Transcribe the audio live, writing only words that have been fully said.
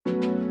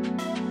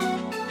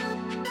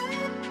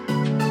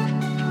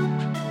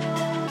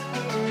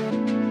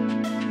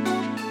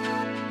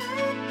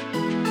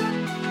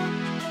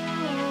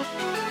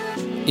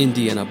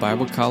Indiana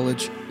Bible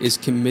College is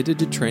committed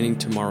to training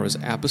tomorrow's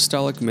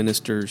apostolic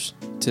ministers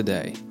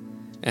today.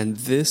 And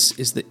this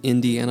is the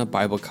Indiana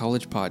Bible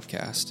College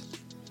podcast.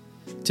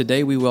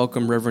 Today we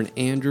welcome Reverend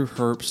Andrew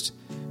Herbst,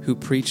 who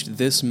preached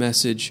this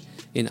message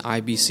in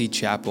IBC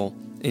Chapel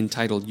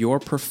entitled Your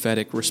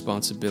Prophetic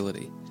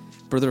Responsibility.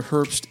 Brother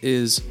Herbst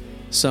is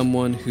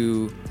someone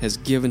who has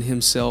given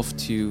himself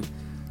to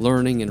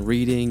learning and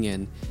reading,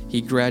 and he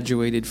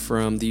graduated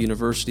from the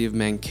University of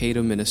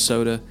Mankato,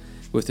 Minnesota,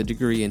 with a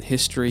degree in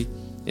history.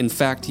 In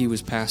fact, he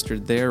was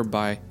pastored there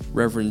by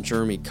Reverend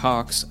Jeremy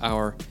Cox,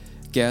 our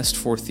guest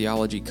for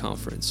Theology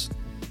Conference.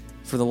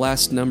 For the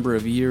last number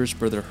of years,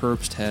 Brother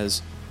Herbst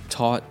has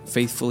taught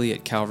faithfully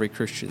at Calvary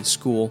Christian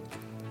School,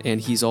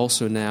 and he's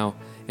also now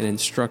an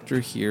instructor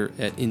here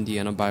at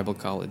Indiana Bible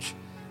College.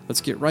 Let's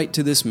get right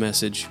to this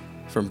message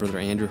from Brother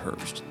Andrew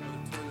Herbst.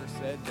 Turner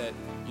said that,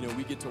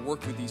 we get to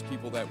work with these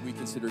people that we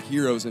consider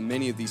heroes, and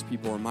many of these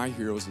people are my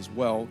heroes as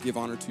well. Give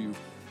honor to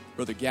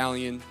Brother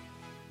Gallion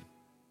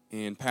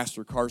and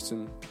Pastor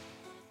Carson.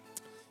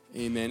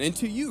 Amen. And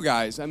to you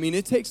guys,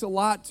 it takes a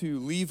lot to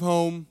leave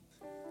home,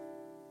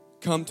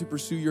 come to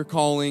pursue your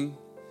calling.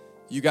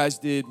 You guys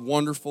did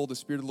wonderful. The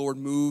Spirit of the Lord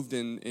moved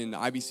in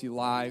IBC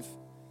Live.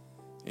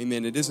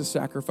 Amen. It is a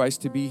sacrifice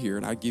to be here,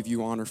 and I give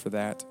you honor for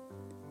that.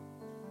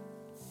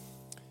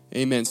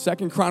 Amen.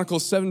 2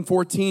 Chronicles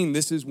 7:14.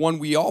 This is one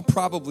we all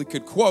probably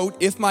could quote.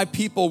 If my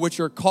people,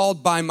 which are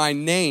called by my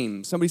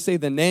name, somebody say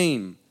the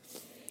name,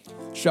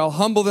 shall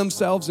humble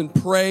themselves and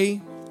pray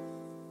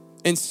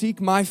and seek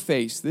my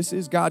face, this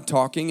is God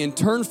talking, and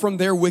turn from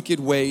their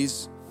wicked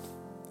ways,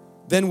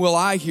 then will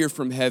I hear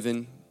from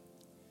heaven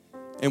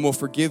and will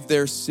forgive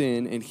their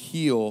sin and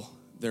heal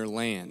their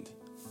land.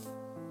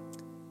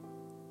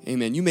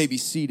 Amen. You may be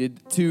seated.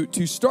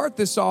 To start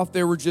this off,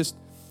 there were just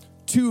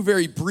two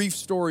very brief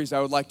stories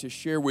I would like to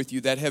share with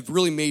you that have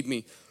really made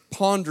me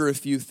ponder a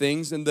few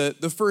things. And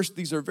the first,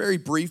 these are very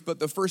brief, but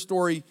the first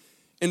story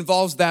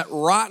involves that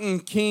rotten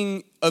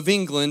king of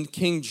England,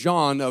 King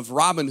John of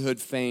Robin Hood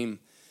fame.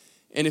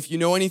 And if you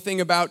know anything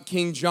about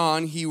King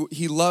John,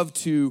 he loved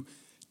to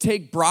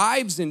take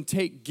bribes and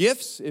take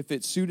gifts if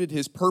it suited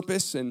his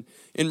purpose and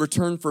in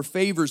return for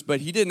favors, but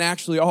he didn't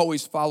actually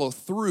always follow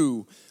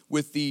through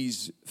with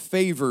these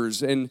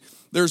favors. And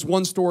there's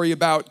one story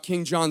about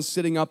King John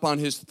sitting up on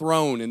his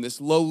throne, and this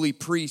lowly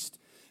priest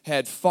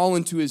had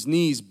fallen to his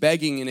knees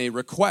begging in a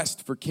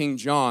request for King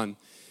John.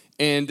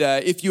 And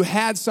if you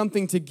had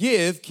something to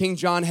give, King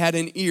John had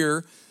an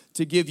ear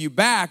to give you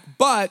back.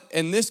 But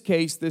in this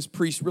case, this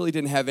priest really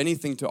didn't have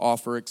anything to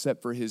offer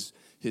except for his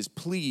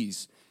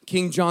pleas.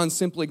 King John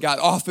simply got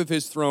off of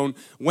his throne,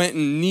 went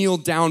and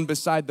kneeled down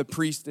beside the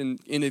priest, and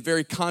in a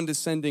very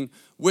condescending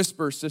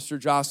whisper, Sister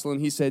Jocelyn,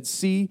 he said,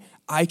 "See,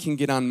 I can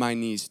get on my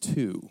knees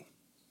too."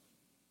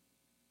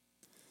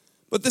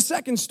 But the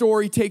second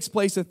story takes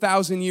place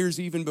 1,000 years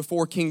even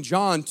before King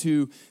John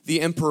to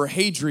the Emperor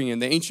Hadrian.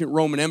 The ancient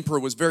Roman emperor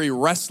was very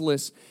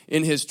restless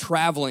in his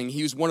traveling.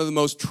 He was one of the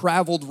most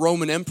traveled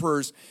Roman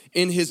emperors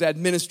in his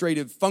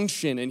administrative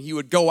function, and he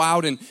would go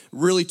out and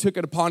really took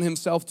it upon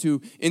himself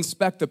to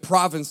inspect the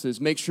provinces,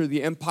 make sure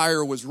the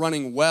empire was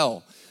running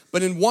well.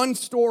 But in one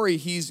story,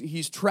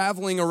 he's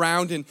traveling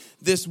around, and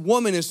this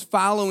woman is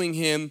following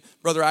him,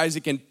 Brother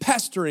Isaac, and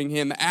pestering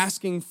him,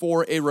 asking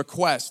for a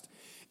request.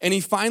 And he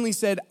finally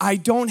said, "I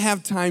don't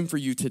have time for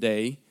you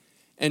today,"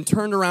 and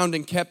turned around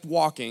and kept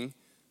walking.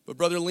 But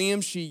Brother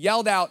Liam, she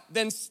yelled out,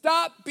 "Then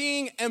stop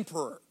being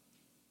emperor."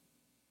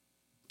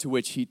 To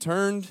which he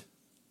turned,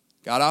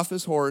 got off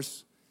his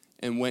horse,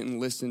 and went and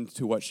listened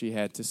to what she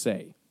had to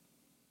say.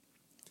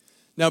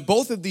 Now,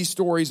 both of these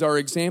stories are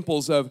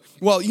examples of,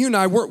 well, you and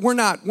I, we're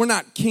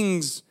not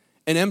kings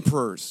and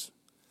emperors,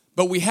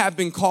 but we have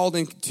been called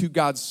into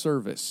God's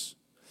service.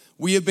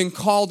 We have been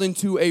called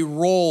into a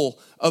role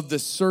of the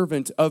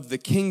servant of the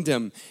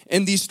kingdom.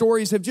 And these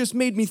stories have just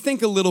made me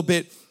think a little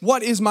bit,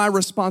 what is my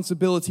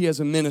responsibility as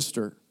a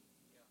minister?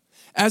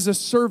 As a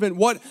servant,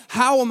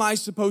 how am I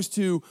supposed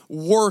to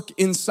work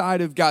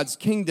inside of God's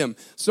kingdom?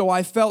 So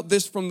I felt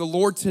this from the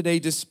Lord today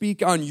to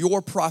speak on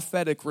your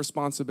prophetic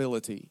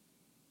responsibility.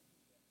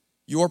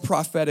 Your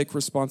prophetic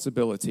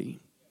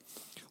responsibility.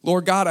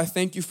 Lord God, I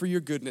thank you for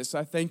your goodness.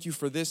 I thank you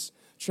for this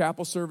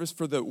chapel service,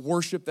 for the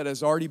worship that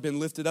has already been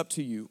lifted up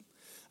to you.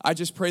 I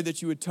just pray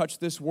that you would touch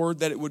this word,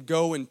 that it would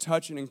go and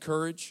touch and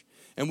encourage,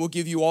 and we'll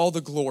give you all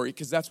the glory,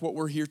 because that's what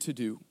we're here to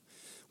do.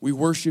 We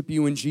worship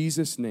you in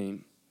Jesus'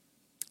 name.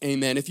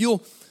 Amen. If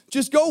you'll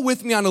just go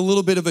with me on a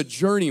little bit of a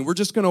journey. We're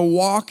just going to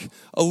walk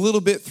a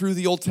little bit through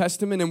the Old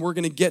Testament, and we're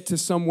going to get to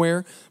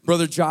somewhere,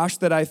 Brother Josh,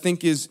 that I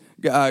think is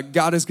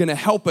God is going to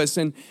help us.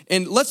 And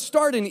let's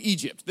start in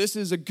Egypt. This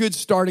is a good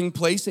starting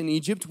place in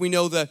Egypt. We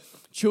know the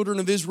children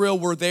of Israel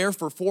were there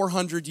for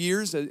 400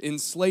 years in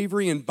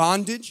slavery and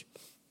bondage.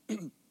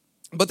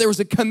 But there was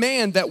a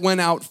command that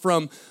went out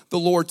from the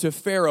Lord to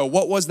Pharaoh.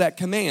 What was that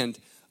command?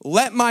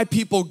 Let my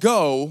people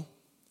go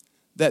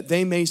that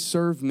they may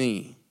serve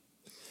me.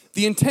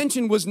 the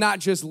intention was not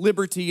just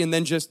liberty and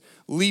then just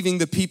leaving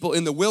the people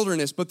in the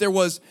wilderness, but there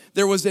was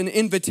an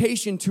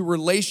invitation to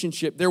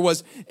relationship. There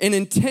was an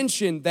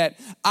intention that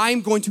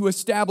I'm going to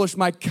establish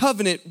my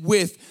covenant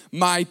with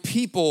my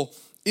people,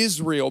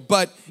 Israel.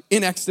 But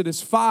in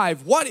Exodus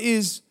 5, what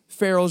is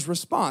Pharaoh's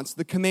response?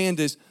 The command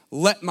is,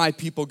 let my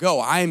people go.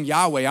 I am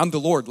Yahweh, I'm the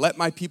Lord, let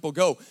my people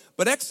go.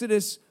 But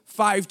Exodus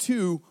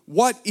 5:2,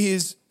 what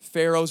is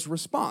Pharaoh's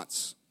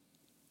response?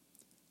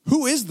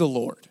 Who is the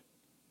Lord,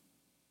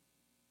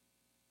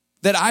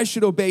 that I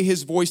should obey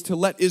his voice to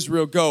let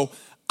Israel go?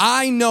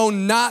 I know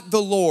not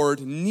the Lord,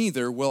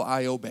 neither will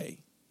I obey.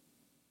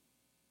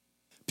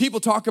 People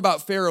talk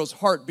about Pharaoh's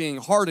heart being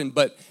hardened,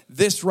 but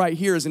this right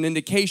here is an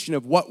indication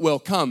of what will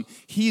come.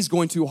 He's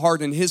going to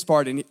harden his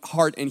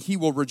heart, and he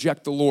will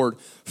reject the Lord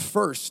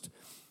first.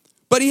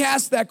 But he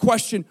asked that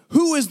question,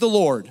 who is the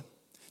Lord?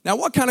 Now,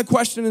 what kind of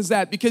question is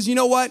that? Because you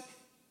know what?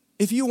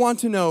 If you want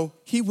to know,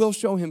 he will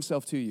show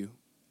himself to you.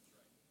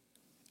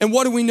 And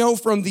what do we know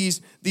from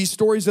these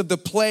stories of the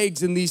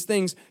plagues and these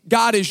things?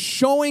 God is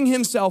showing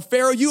himself.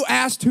 Pharaoh, you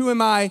asked, who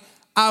am I?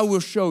 I will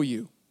show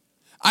you.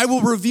 I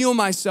will reveal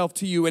myself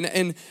to you. And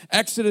in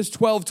Exodus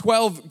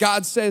 12:12,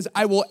 God says,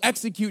 I will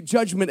execute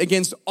judgment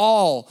against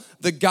all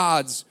the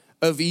gods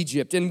of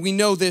Egypt. And we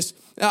know this.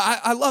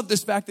 I love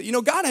this fact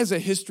that, God has a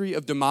history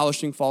of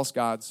demolishing false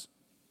gods.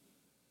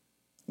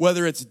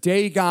 Whether it's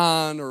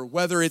Dagon or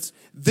whether it's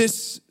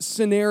this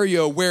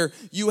scenario where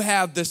you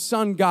have the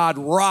sun god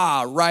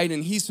Ra, right?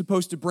 And he's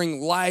supposed to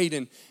bring light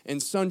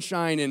and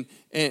sunshine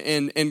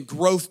and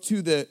growth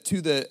to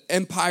the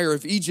empire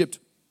of Egypt.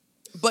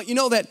 But you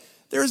know that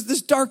there's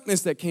this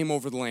darkness that came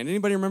over the land.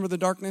 Anybody remember the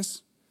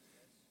darkness?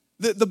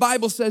 The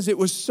Bible says it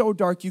was so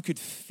dark you could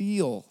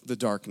feel the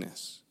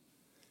darkness.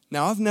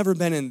 Now, I've never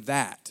been in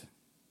that.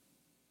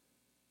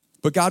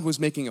 But God was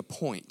making a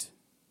point.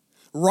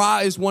 Ra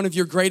is one of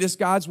your greatest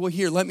gods. Well,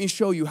 here, let me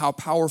show you how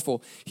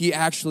powerful he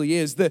actually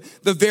is. The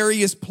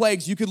various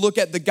plagues, you could look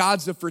at the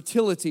gods of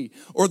fertility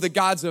or the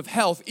gods of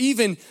health,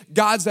 even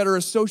gods that are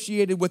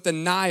associated with the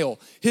Nile.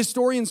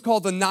 Historians call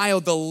the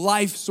Nile the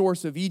life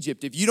source of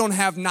Egypt. If you don't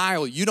have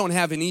Nile, you don't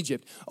have an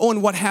Egypt. Oh,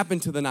 and what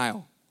happened to the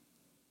Nile?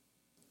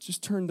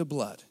 Just turned to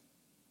blood.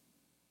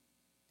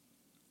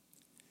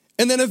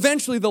 And then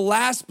eventually the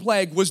last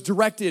plague was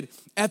directed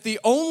at the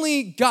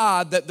only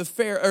god that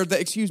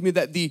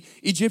the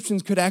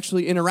Egyptians could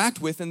actually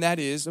interact with, and that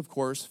is, of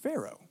course,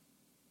 Pharaoh.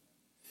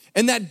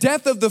 And that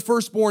death of the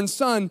firstborn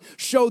son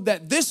showed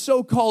that this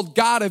so-called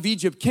God of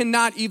Egypt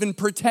cannot even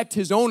protect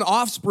his own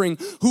offspring,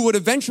 who would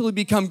eventually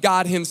become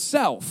God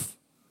himself.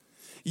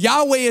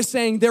 Yahweh is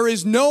saying, there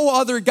is no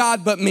other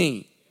God but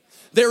me.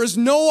 There is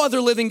no other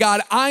living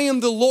God. I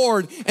am the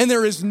Lord, and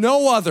there is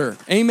no other.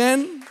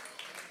 Amen?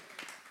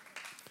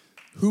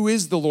 Who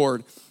is the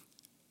Lord?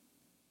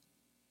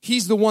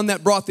 He's the one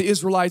that brought the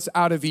Israelites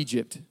out of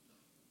Egypt.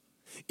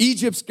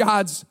 Egypt's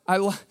gods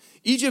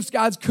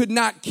could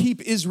not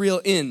keep Israel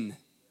in.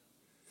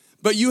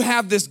 But you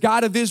have this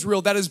God of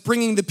Israel that is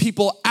bringing the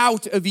people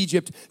out of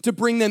Egypt to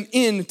bring them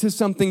into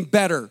something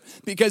better.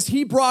 Because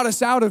he brought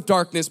us out of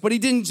darkness, but he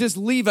didn't just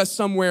leave us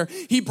somewhere.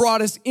 He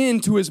brought us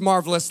into his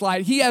marvelous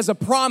light. He has a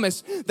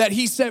promise that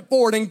he set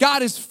forward, and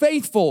God is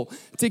faithful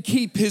to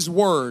keep his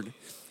word.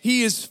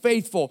 He is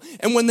faithful.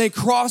 And when they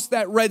cross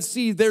that Red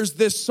Sea, there's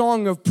this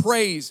song of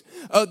praise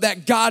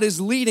that God is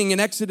leading in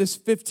Exodus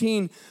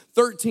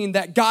 15:13,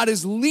 that God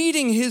is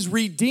leading his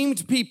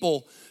redeemed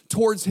people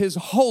towards his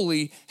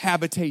holy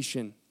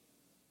habitation.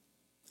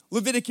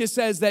 Leviticus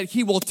says that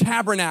he will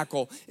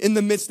tabernacle in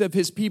the midst of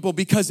his people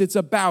because it's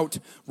about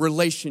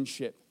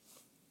relationship.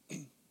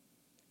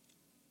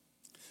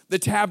 The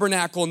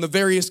tabernacle and the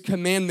various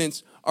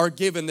commandments are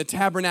given. The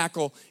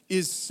tabernacle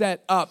is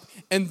set up.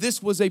 And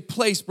this was a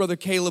place, Brother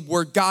Caleb,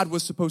 where God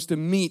was supposed to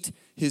meet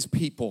his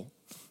people.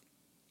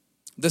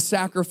 The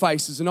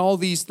sacrifices and all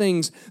these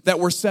things that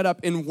were set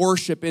up in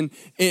worship, in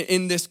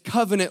this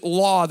covenant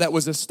law that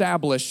was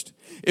established.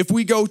 If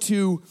we go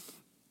to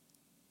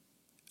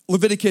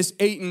Leviticus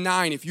 8 and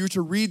 9, if you were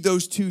to read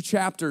those two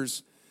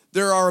chapters,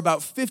 there are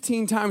about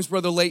 15 times,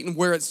 Brother Layton,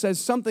 where it says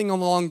something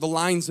along the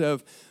lines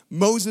of,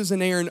 Moses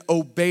and Aaron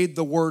obeyed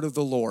the word of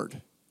the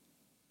Lord.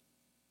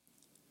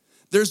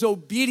 There's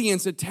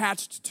obedience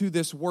attached to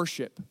this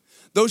worship.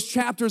 Those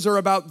chapters are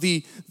about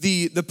the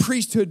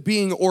priesthood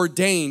being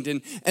ordained,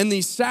 and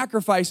these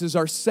sacrifices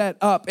are set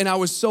up. And I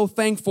was so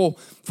thankful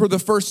for the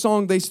first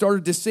song they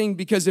started to sing,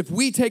 because if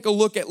we take a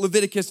look at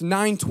Leviticus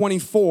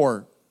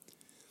 9:24,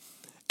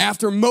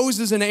 after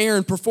Moses and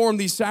Aaron performed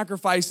these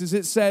sacrifices,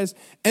 it says,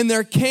 and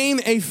there came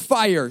a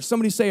fire.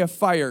 Somebody say a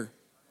fire.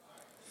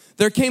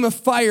 There came a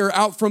fire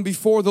out from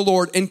before the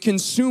Lord and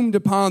consumed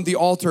upon the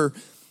altar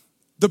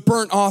the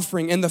burnt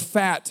offering and the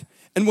fat.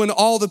 And when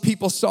all the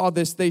people saw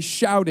this, they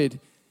shouted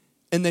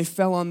and they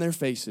fell on their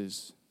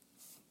faces.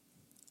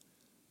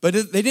 But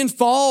they didn't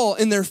fall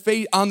on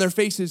their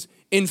faces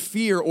in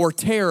fear or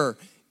terror.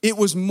 It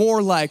was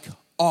more like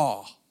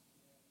awe.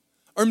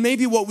 Or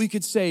maybe what we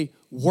could say,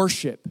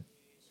 worship.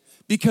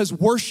 Because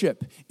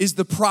worship is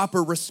the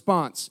proper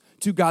response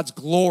to God's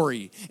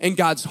glory and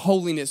God's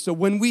holiness. So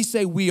when we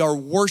say we are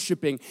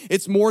worshiping,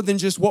 it's more than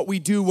just what we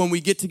do when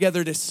we get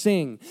together to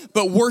sing.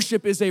 But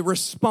worship is a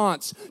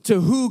response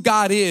to who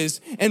God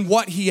is and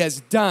what he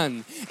has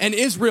done. And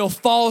Israel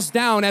falls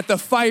down at the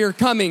fire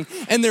coming,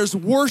 and there's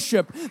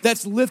worship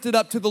that's lifted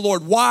up to the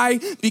Lord. Why?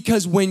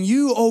 Because when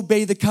you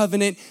obey the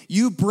covenant,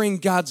 you bring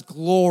God's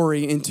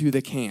glory into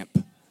the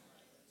camp.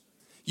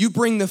 You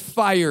bring the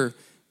fire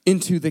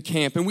into the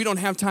camp. And we don't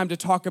have time to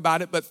talk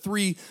about it, but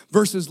 3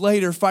 verses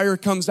later, fire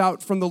comes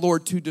out from the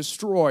Lord to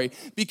destroy.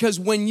 Because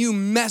when you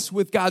mess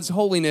with God's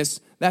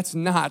holiness, that's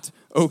not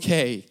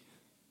okay.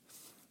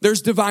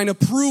 There's divine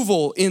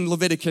approval in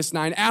Leviticus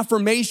 9,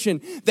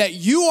 affirmation that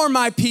you are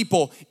my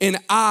people and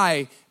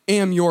I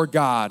am your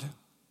God.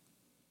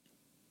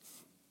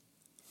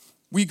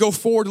 We go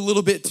forward a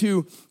little bit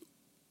to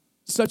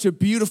such a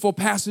beautiful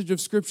passage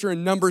of scripture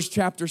in Numbers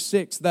chapter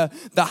 6, the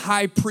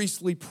high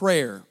priestly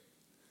prayer.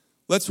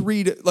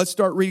 Let's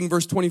start reading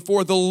verse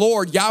 24. The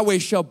Lord, Yahweh,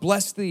 shall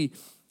bless thee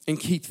and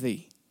keep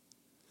thee.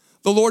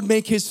 The Lord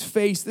make his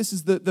face, this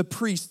is the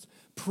priest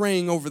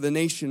praying over the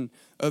nation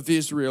of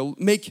Israel.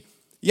 Make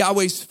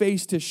Yahweh's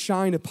face to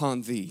shine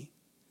upon thee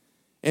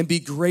and be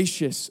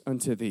gracious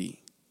unto thee.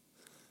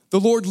 The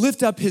Lord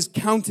lift up his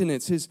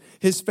countenance,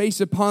 his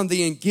face upon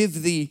thee and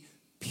give thee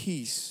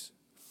peace.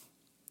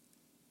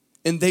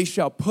 And they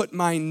shall put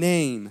my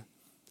name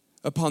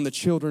upon the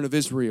children of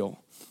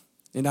Israel,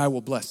 and I will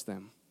bless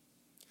them.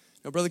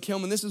 Now, Brother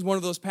Kilman, this is one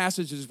of those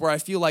passages where I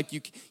feel like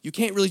you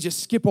can't really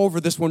just skip over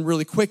this one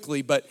really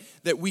quickly, but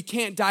that we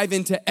can't dive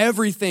into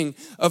everything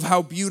of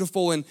how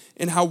beautiful and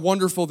how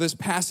wonderful this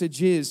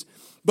passage is.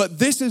 But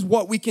this is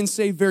what we can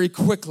say very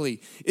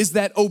quickly, is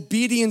that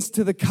obedience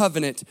to the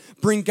covenant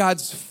bring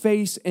God's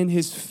face and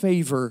his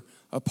favor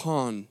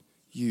upon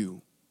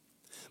you.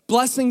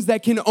 Blessings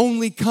that can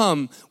only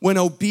come when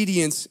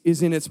obedience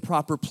is in its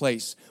proper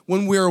place.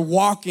 When we're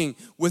walking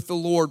with the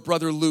Lord,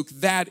 Brother Luke,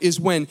 that is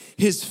when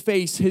his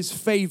face, his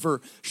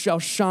favor shall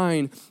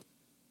shine,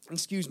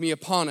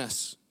 upon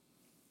us.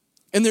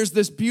 And there's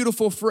this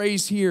beautiful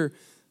phrase here,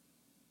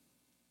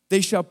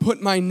 they shall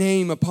put my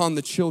name upon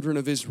the children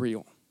of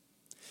Israel.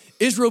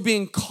 Israel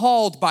being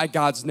called by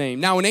God's name.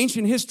 Now, in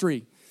ancient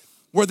history,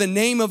 where the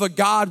name of a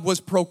god was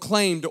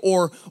proclaimed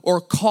or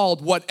called,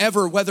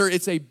 whatever, whether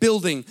it's a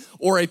building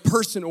or a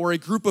person or a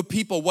group of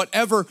people,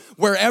 whatever,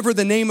 wherever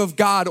the name of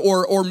God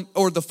or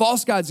the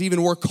false gods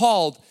even were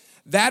called,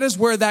 that is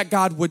where that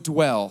God would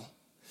dwell.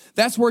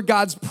 That's where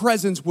God's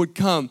presence would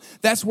come.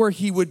 That's where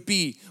he would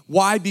be.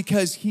 Why?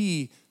 Because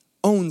he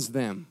owns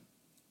them.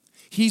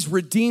 He's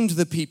redeemed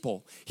the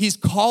people. He's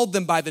called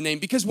them by the name.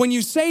 Because when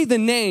you say the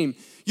name,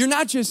 you're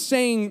not just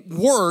saying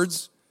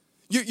words,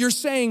 you're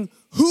saying,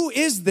 who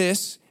is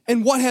this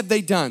and what have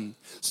they done?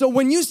 So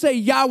when you say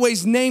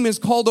Yahweh's name is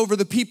called over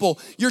the people,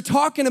 you're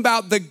talking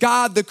about the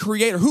God, the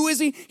creator. Who is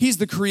he? He's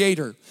the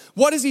creator.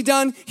 What has he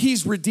done?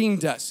 He's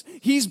redeemed us.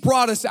 He's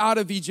brought us out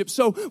of Egypt.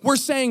 So we're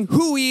saying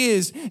who he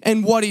is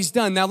and what he's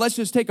done. Now let's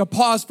just take a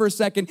pause for a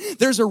second.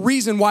 There's a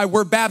reason why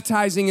we're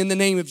baptizing in the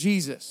name of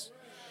Jesus.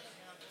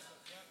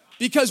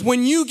 Because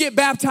when you get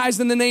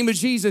baptized in the name of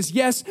Jesus,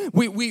 yes,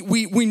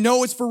 we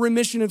know it's for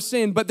remission of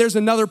sin, but there's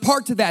another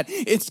part to that.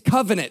 It's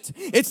covenant.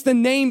 It's the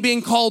name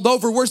being called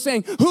over. We're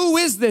saying, who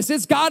is this?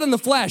 It's God in the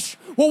flesh.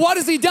 Well, what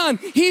has he done?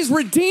 He's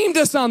redeemed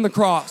us on the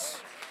cross.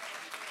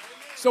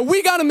 So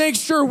we got to make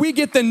sure we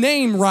get the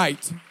name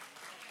right.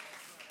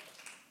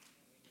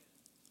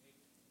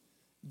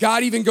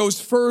 God even goes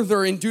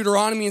further in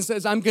Deuteronomy and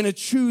says, I'm going to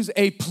choose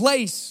a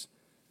place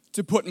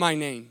to put my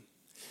name.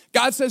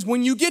 God says,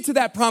 when you get to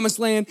that promised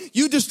land,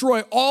 you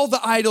destroy all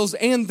the idols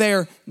and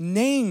their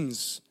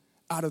names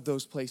out of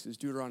those places,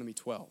 Deuteronomy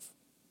 12.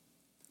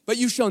 But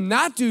you shall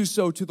not do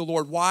so to the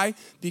Lord. Why?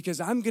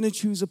 Because I'm going to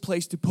choose a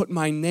place to put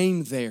my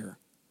name there.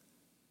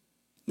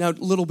 Now, a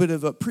little bit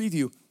of a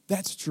preview.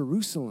 That's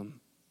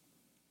Jerusalem.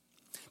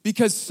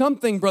 Because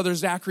something, Brother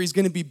Zachary, is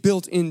going to be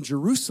built in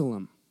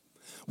Jerusalem,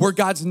 where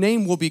God's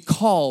name will be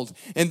called,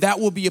 and that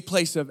will be a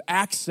place of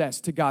access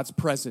to God's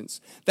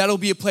presence. That'll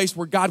be a place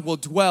where God will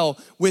dwell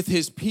with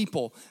his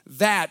people.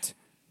 That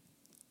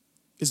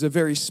is a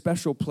very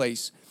special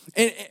place.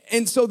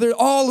 And so there are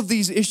all of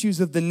these issues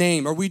of the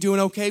name. Are we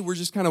doing okay? We're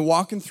just kind of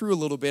walking through a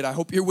little bit. I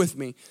hope you're with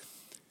me.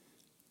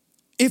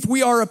 If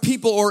we are a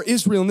people, or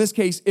Israel in this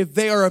case, if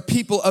they are a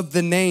people of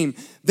the name,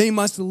 they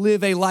must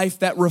live a life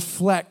that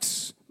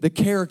reflects the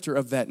character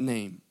of that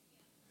name.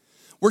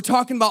 We're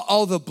talking about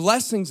all the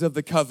blessings of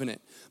the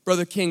covenant,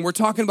 Brother King. We're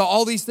talking about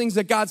all these things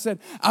that God said,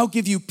 I'll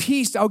give you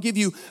peace, I'll give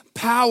you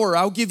power,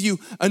 I'll give you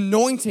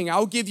anointing,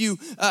 I'll give you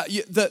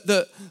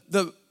the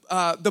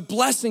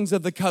blessings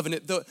of the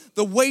covenant,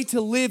 the way to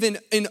live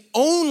and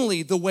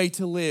only the way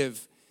to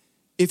live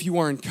if you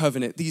are in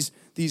covenant,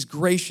 these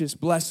gracious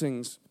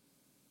blessings.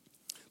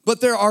 But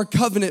there are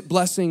covenant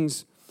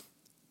blessings,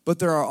 but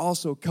there are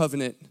also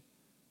covenant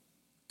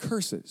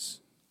curses.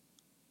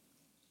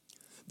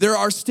 There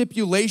are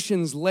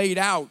stipulations laid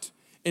out,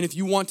 and if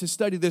you want to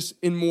study this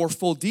in more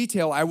full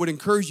detail, I would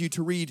encourage you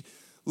to read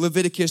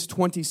Leviticus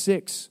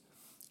 26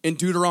 in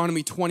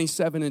Deuteronomy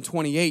 27 and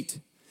 28.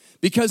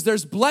 Because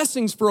there's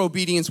blessings for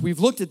obedience, we've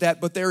looked at that,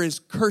 but there is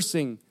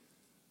cursing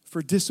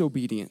for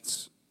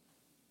disobedience.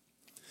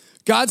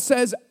 God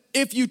says,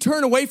 if you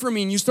turn away from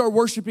me and you start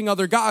worshiping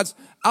other gods,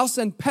 I'll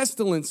send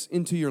pestilence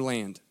into your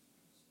land.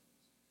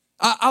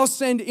 I'll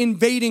send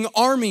invading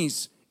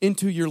armies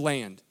into your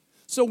land.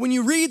 So when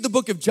you read the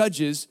book of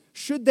Judges,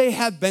 should they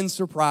have been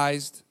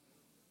surprised?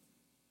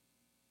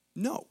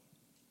 No.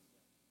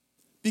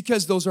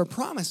 Because those are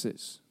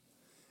promises.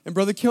 And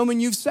Brother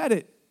Kilman, you've said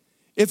it.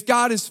 If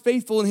God is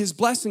faithful in his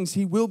blessings,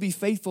 he will be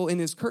faithful in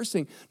his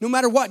cursing. No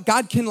matter what,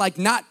 God can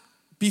not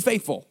be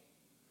faithful.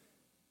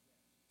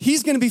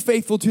 He's going to be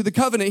faithful to the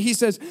covenant. He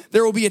says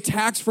there will be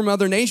attacks from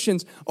other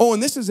nations. Oh,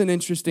 and this is an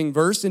interesting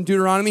verse in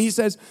Deuteronomy. He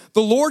says,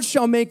 the Lord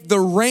shall make the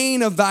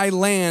rain of thy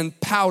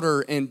land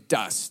powder and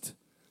dust.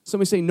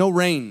 Somebody say, no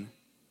rain.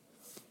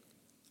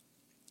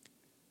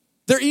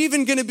 There are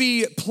even going to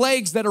be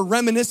plagues that are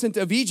reminiscent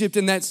of Egypt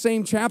in that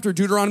same chapter,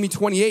 Deuteronomy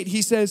 28.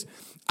 He says,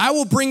 I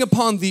will bring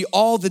upon thee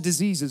all the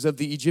diseases of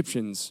the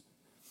Egyptians.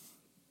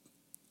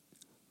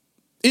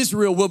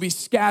 Israel will be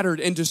scattered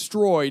and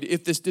destroyed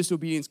if this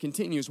disobedience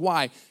continues.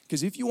 Why?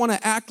 Because if you want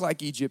to act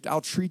like Egypt, I'll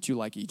treat you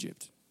like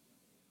Egypt.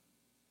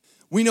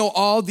 We know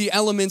all the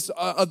elements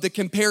of the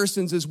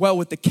comparisons as well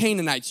with the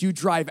Canaanites. You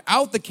drive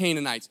out the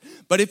Canaanites.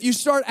 But if you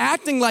start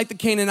acting like the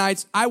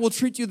Canaanites, I will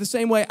treat you the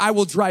same way. I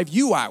will drive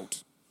you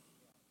out.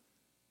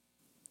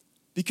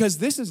 Because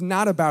this is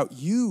not about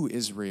you,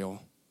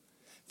 Israel.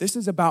 This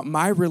is about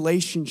my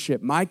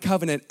relationship, my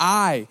covenant.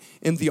 I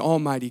am the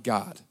Almighty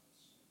God.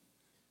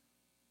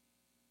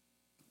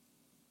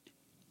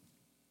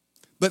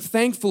 But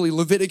thankfully,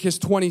 Leviticus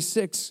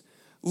 26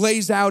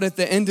 lays out at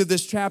the end of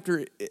this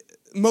chapter,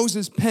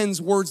 Moses pens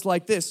words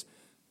like this: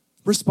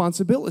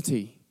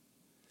 responsibility.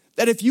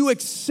 That if you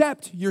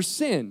accept your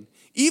sin,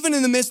 even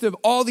in the midst of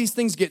all these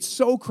things get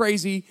so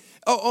crazy.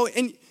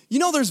 And you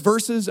know there's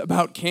verses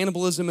about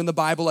cannibalism in the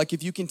Bible, like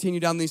if you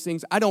continue down these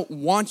things, I don't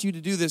want you to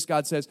do this,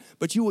 God says,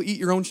 but you will eat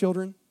your own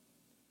children.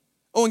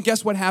 Oh, and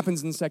guess what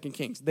happens in 2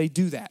 Kings? They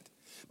do that.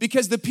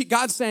 Because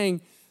God's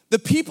saying, the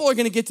people are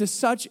going to get to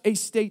such a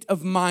state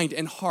of mind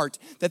and heart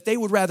that they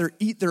would rather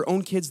eat their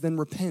own kids than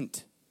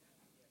repent.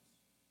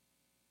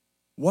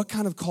 What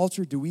kind of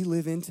culture do we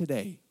live in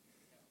today?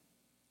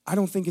 I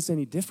don't think it's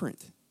any different.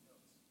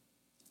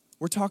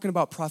 We're talking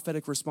about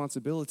prophetic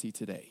responsibility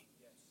today.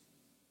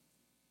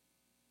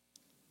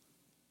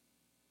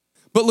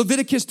 But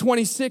Leviticus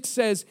 26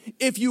 says,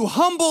 if you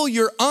humble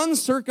your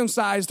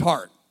uncircumcised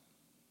heart,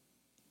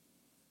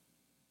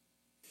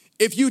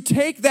 if you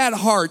take that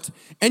heart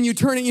and you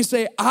turn it and you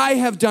say, I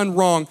have done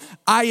wrong,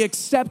 I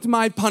accept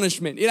my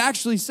punishment. It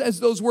actually says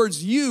those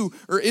words, you,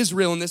 or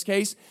Israel in this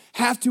case,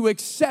 have to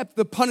accept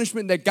the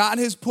punishment that God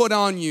has put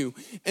on you.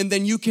 And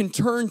then you can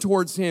turn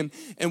towards him.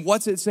 And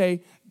what's it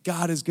say?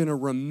 God is going to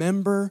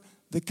remember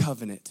the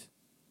covenant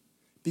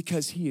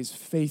because he is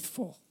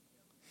faithful.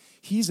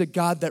 He's a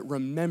God that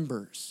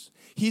remembers.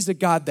 He's a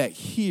God that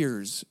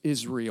hears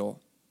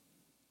Israel.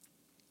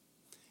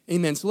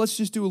 Amen. So let's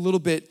just do a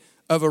little bit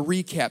of a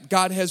recap.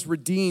 God has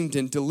redeemed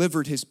and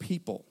delivered his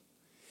people.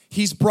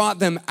 He's brought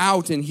them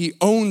out and he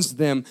owns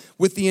them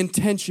with the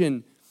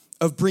intention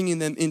of bringing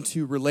them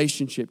into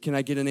relationship. Can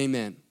I get an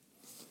amen?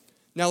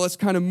 Now let's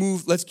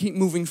keep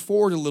moving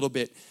forward a little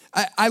bit.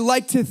 I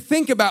like to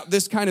think about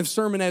this kind of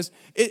sermon as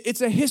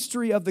it's a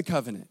history of the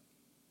covenant.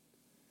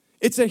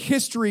 It's a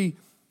history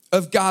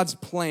of God's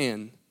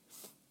plan.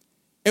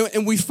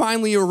 And we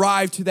finally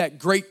arrive to that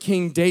great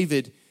King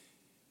David,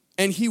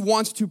 and he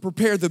wants to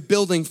prepare the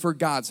building for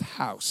God's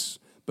house.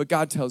 But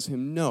God tells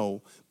him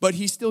no, but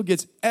he still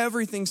gets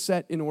everything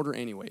set in order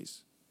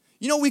anyways.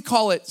 You know, we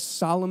call it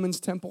Solomon's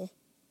temple.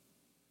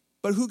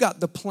 But who got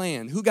the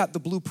plan? Who got the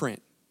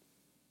blueprint?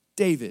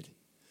 David.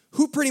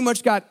 Who pretty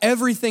much got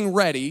everything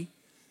ready?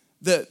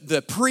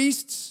 The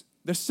priests,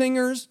 the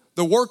singers,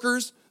 the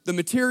workers, the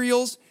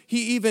materials.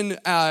 He even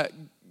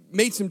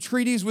made some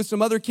treaties with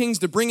some other kings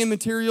to bring in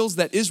materials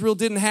that Israel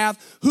didn't have.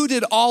 Who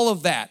did all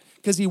of that?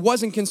 Because he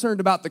wasn't concerned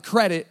about the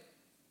credit.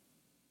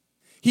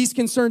 He's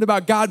concerned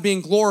about God being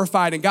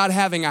glorified and God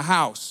having a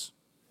house.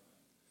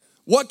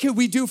 What could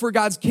we do for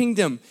God's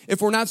kingdom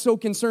if we're not so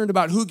concerned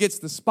about who gets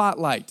the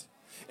spotlight?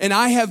 And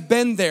I have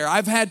been there.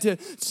 I've had to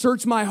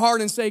search my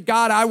heart and say,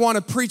 God, I want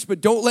to preach, but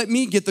don't let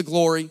me get the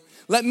glory.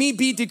 Let me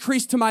be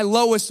decreased to my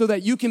lowest so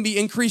that you can be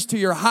increased to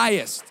your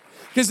highest.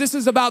 Because this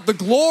is about the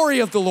glory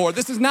of the Lord.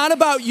 This is not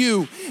about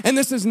you, and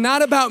this is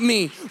not about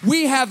me.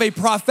 We have a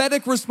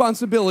prophetic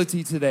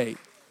responsibility today.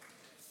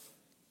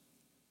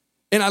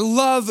 And I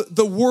love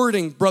the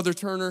wording, Brother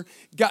Turner.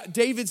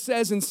 David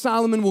says, and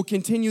Solomon will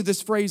continue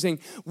this phrasing,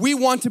 we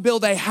want to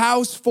build a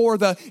house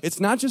it's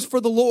not just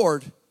for the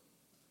Lord,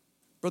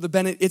 Brother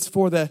Bennett, it's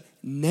for the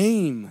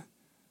name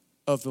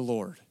of the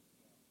Lord.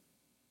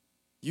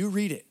 You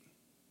read it.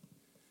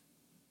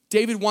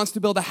 David wants to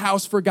build a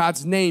house for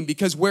God's name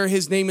because where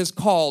his name is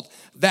called,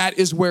 that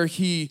is where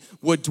he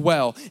would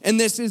dwell. And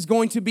this is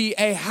going to be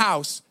a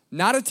house,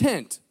 not a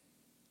tent,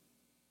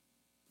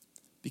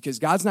 because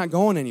God's not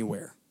going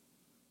anywhere.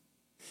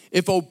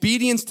 if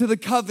obedience to the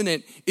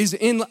covenant is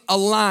in a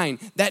line,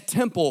 that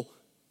temple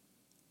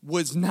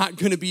was not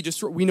going to be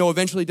destroyed. We know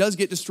eventually it does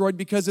get destroyed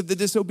because of the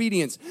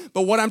disobedience.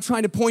 But what I'm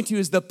trying to point to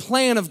is the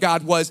plan of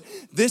God was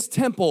this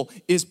temple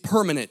is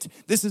permanent.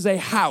 This is a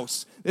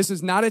house. This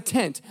is not a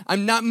tent.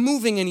 I'm not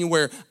moving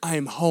anywhere. I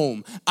am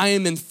home. I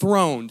am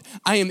enthroned.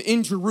 I am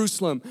in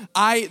Jerusalem.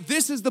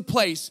 This is the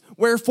place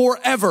where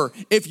forever,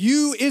 if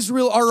you,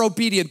 Israel, are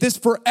obedient, this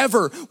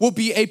forever will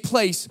be a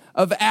place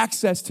of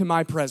access to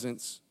my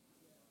presence.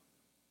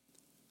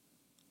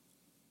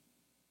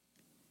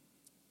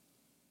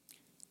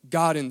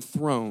 God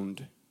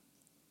enthroned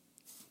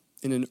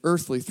in an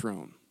earthly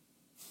throne.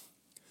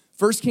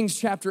 1 Kings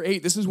chapter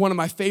 8, this is one of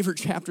my favorite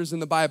chapters in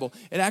the Bible.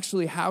 It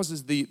actually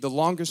houses the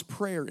longest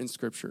prayer in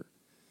Scripture.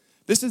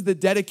 This is the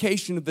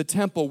dedication of the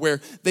temple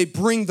where they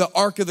bring the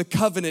Ark of the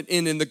Covenant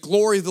in and the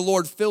glory of the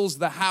Lord fills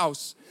the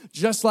house,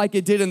 just like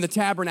it did in the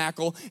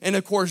tabernacle, and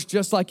of course,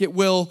 just like it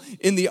will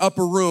in the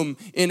upper room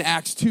in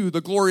Acts 2.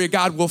 The glory of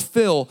God will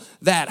fill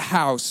that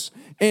house.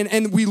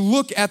 And we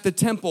look at the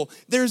temple.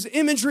 There's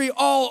imagery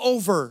all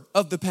over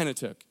of the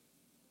Pentateuch.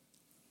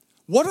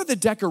 What are the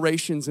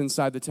decorations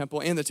inside the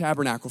temple and the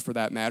tabernacle for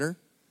that matter?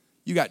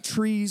 You got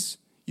trees,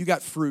 you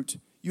got fruit,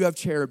 you have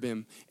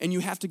cherubim, and you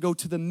have to go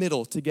to the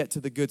middle to get to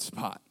the good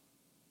spot.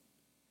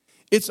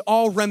 It's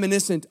all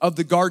reminiscent of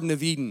the Garden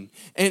of Eden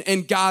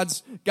and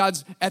God's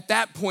at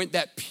that point,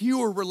 that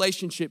pure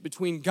relationship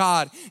between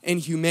God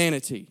and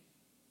humanity.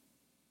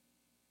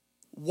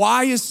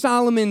 Why is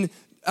Solomon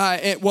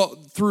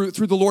through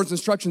the Lord's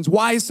instructions,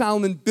 why is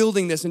Solomon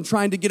building this and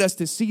trying to get us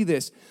to see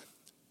this?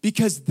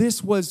 Because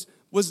this was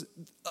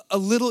a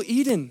little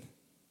Eden.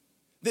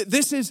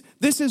 This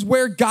is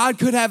where God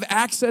could have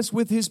access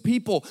with his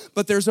people,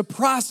 but there's a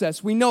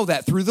process. We know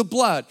that through the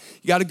blood.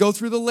 You got to go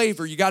through the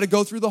laver. You got to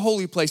go through the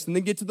holy place and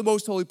then get to the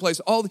most holy place.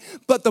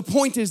 But the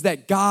point is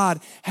that God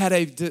had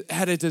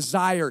a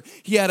desire.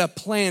 He had a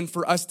plan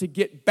for us to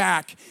get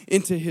back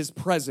into his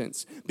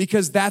presence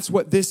because that's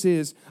what this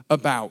is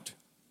about.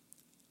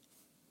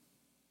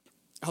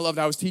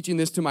 I was teaching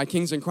this to my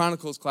Kings and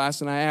Chronicles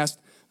class, and I asked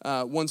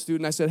one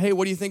student, I said, hey,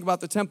 what do you think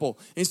about the temple?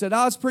 And he said,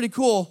 it's pretty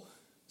cool.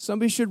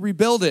 Somebody should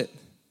rebuild it.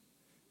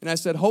 And I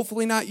said,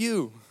 hopefully not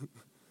you.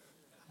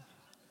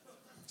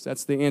 So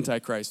that's the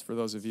Antichrist for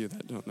those of you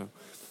that don't know.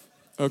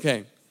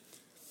 Okay.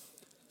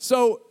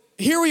 So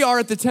here we are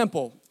at the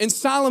temple, and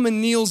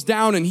Solomon kneels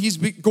down, and he's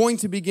going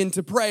to begin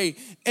to pray.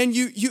 And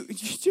you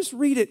just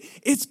read it.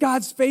 It's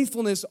God's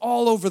faithfulness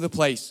all over the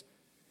place.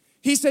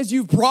 He says,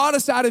 you've brought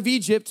us out of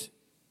Egypt.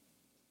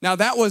 Now,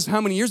 that was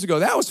how many years ago?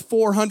 That was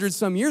 400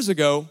 some years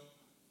ago.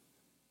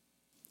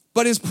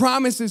 But his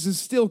promises is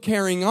still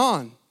carrying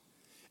on.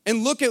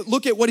 And look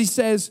at what he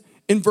says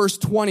in verse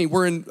 20.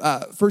 We're in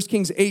 1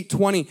 Kings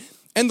 8:20.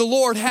 And the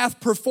Lord hath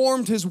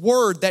performed his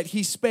word that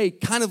he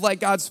spake, kind of like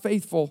God's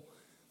faithful.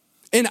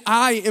 And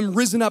I am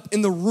risen up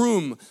in the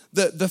room,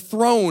 the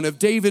throne of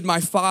David my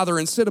father,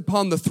 and sit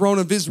upon the throne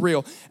of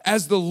Israel,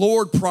 as the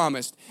Lord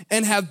promised,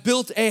 and have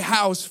built a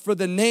house for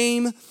the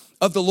name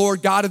of the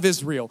Lord God of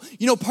Israel.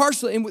 You know,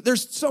 partially, and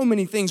there's so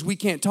many things we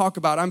can't talk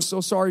about. I'm so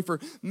sorry for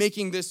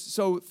making this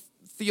so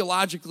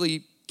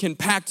theologically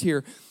compact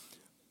here.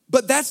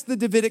 But that's the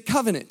Davidic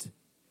covenant.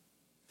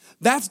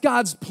 That's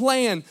God's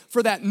plan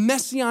for that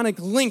messianic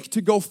link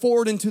to go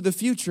forward into the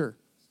future.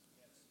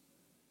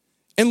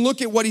 And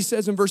look at what he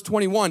says in verse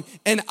 21.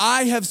 And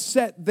I have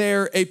set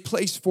there a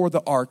place for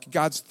the ark,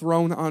 God's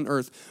throne on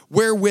earth,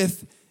 wherein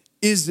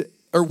is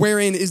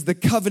the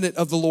covenant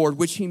of the Lord,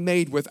 which he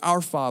made with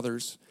our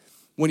fathers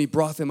when he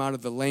brought them out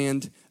of the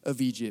land of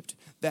Egypt.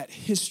 That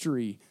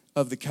history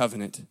of the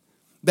covenant,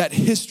 that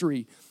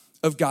history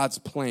of God's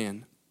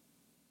plan.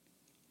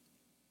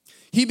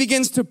 He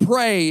begins to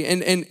pray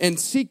and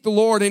seek the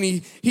Lord, and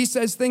he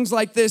says things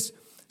like this: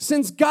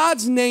 since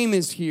God's name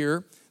is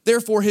here,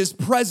 therefore his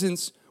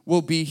presence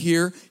will be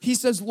here. He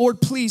says,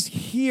 Lord, please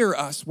hear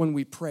us when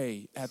we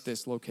pray at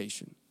this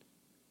location.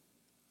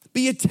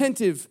 Be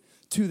attentive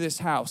to this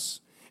house.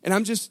 And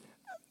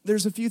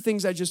there's a few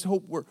things I just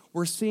hope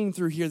we're seeing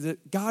through here,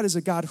 that God is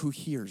a God who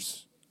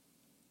hears.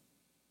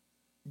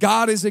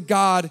 God is a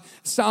God,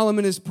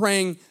 Solomon is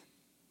praying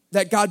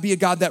that God be a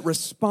God that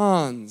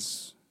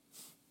responds.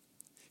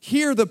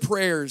 Hear the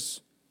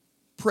prayers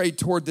prayed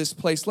toward this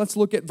place. Let's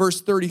look at verse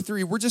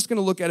 33. We're just going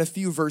to look at a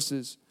few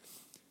verses.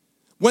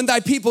 When thy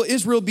people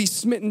Israel be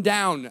smitten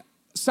down,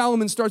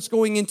 Solomon starts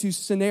going into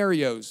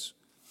scenarios.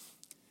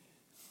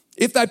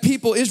 If thy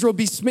people Israel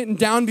be smitten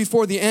down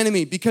before the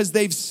enemy because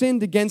they've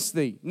sinned against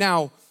thee.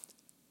 Now,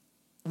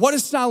 what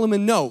does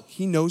Solomon know?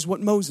 He knows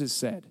what Moses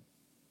said.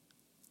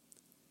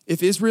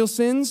 If Israel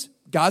sins,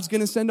 God's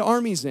going to send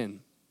armies in.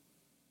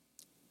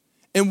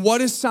 And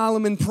what is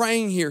Solomon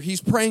praying here?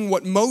 He's praying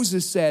what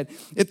Moses said.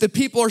 If the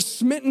people are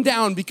smitten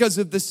down because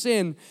of the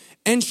sin,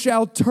 and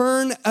shall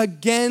turn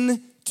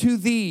again to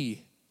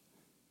thee,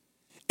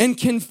 and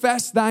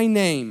confess thy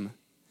name,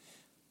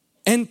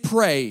 and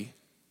pray.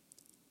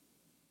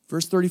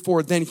 Verse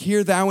 34, then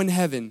hear thou in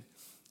heaven,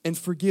 and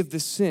forgive the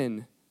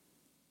sin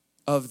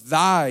of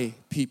thy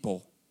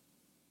people.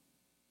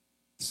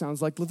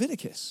 Sounds like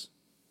Leviticus.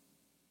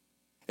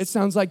 It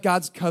sounds like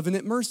God's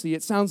covenant mercy.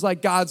 It sounds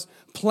like God's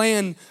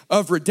plan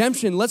of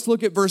redemption. Let's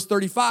look at verse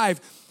 35.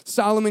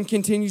 Solomon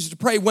continues to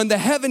pray. When the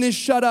heaven is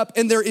shut up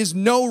and there is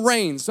no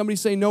rain. Somebody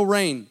say no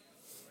rain.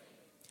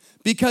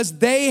 Because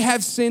they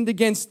have sinned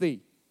against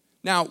thee.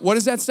 Now, what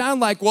does that sound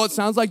like? Well, it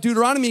sounds like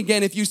Deuteronomy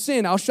again. If you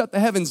sin, I'll shut the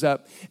heavens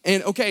up.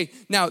 And okay,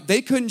 now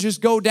they couldn't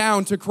just go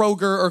down to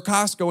Kroger or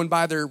Costco and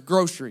buy their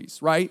groceries,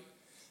 right?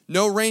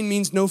 No rain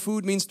means no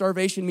food, means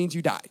starvation, means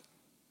you die.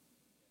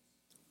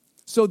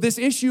 So this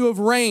issue of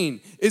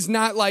rain is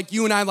not like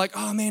you and I like,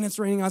 oh man, it's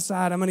raining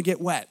outside, I'm going to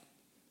get wet.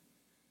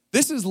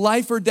 This is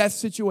life or death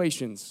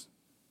situations.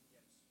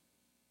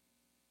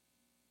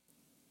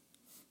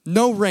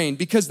 No rain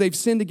because they've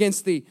sinned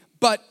against thee.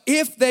 But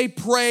if they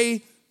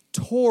pray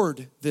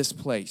toward this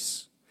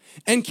place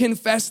and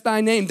confess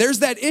thy name, there's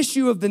that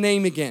issue of the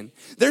name again.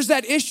 There's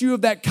that issue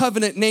of that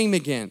covenant name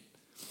again.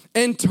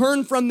 And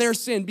turn from their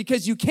sin,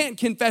 because you can't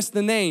confess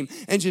the name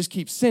and just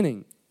keep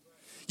sinning.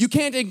 You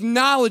can't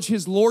acknowledge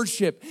his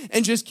lordship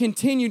and just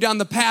continue down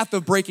the path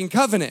of breaking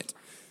covenant.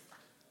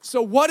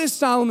 So what is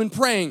Solomon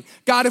praying?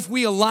 God, if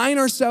we align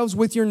ourselves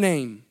with your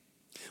name,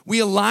 we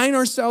align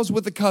ourselves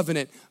with the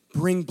covenant,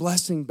 bring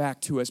blessing back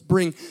to us.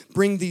 Bring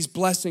these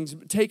blessings.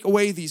 Take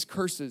away these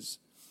curses.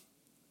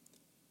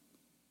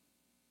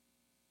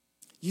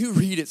 You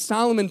read it.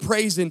 Solomon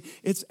prays, and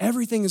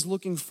everything is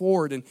looking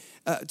forward and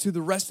to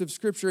the rest of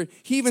Scripture.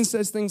 He even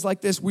says things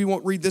like this. We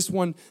won't read this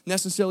one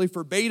necessarily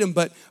verbatim,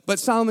 but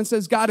Solomon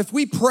says, God, if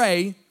we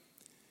pray,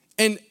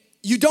 and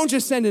you don't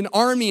just send an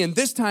army, and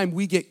this time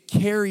we get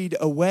carried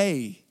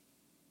away.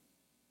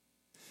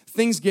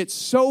 Things get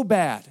so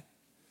bad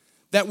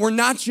that we're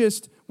not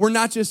just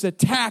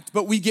attacked,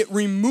 but we get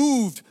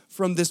removed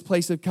from this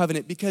place of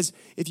covenant. Because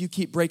if you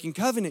keep breaking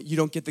covenant, you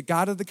don't get the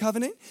God of the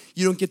covenant,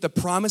 you don't get the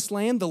promised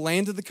land, the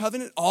land of the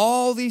covenant.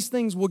 All these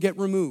things will get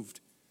removed.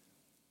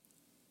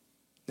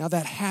 Now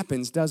that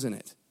happens, doesn't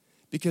it?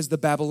 Because the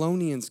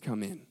Babylonians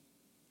come in.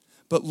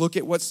 But look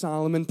at what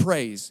Solomon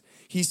prays.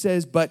 He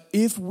says, but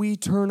if we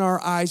turn our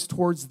eyes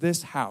towards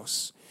this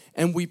house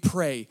and we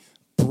pray,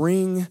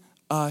 bring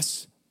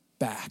us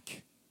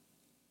back.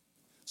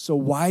 So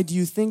why do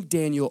you think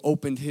Daniel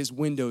opened his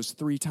windows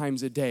 3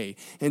 times a day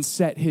and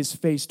set his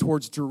face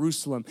towards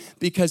Jerusalem?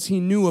 Because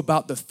he knew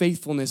about the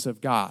faithfulness of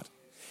God.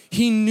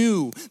 He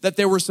knew that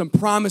there were some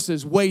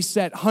promises way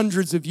set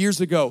hundreds of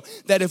years ago,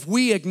 that if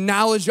we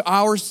acknowledge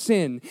our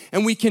sin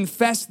and we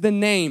confess the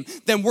name,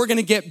 then we're going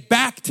to get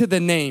back to the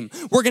name.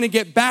 We're going to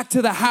get back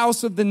to the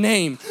house of the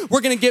name.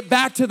 We're going to get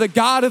back to the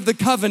God of the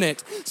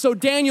covenant. So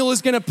Daniel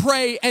is going to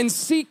pray and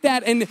seek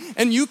that.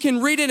 And you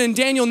can read it in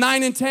Daniel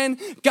 9 and 10.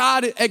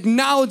 God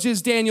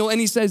acknowledges Daniel and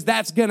he says,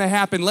 that's going to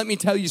happen. Let me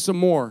tell you some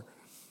more.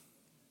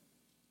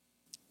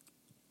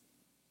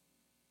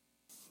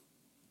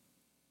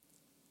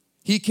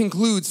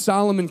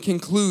 Solomon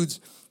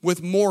concludes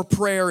with more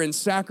prayer and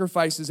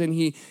sacrifices, and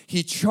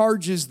he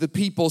charges the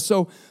people.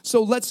 So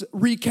let's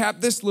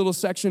recap this little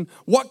section.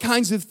 What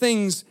kinds of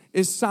things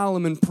is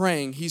Solomon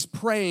praying? He's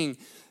praying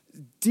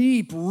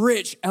deep,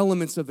 rich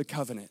elements of the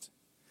covenant.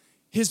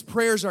 His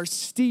prayers are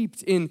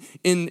steeped in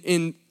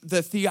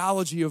the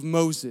theology of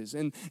Moses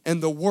and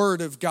the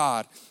word of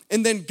God.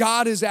 And then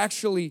God is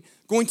actually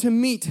going to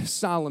meet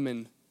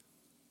Solomon.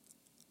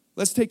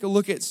 Let's take a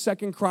look at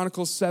 2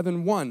 Chronicles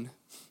 7:1.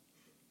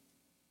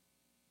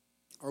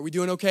 Are we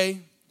doing okay?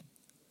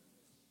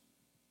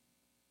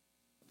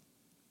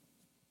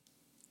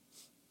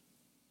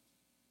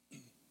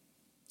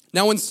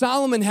 Now, when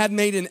Solomon had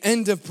made an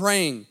end of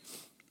praying,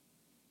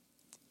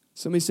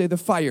 somebody say the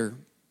fire.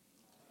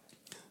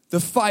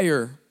 The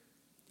fire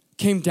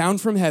came down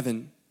from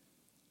heaven,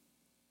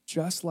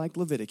 just like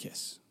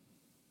Leviticus,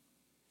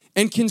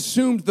 and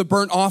consumed the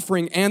burnt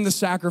offering and the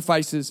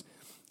sacrifices,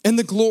 and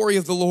the glory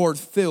of the Lord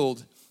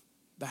filled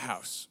the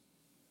house.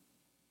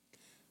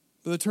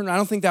 Brother Turner, I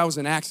don't think that was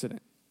an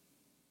accident.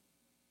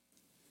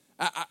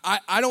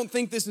 I don't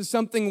think this is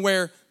something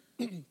where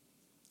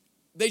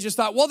they just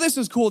thought, well, this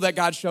is cool that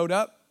God showed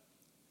up.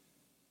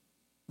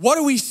 What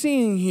are we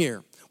seeing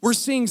here? We're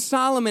seeing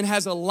Solomon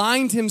has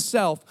aligned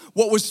himself,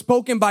 what was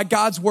spoken by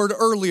God's word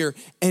earlier,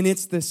 and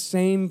it's the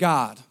same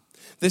God.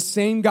 The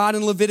same God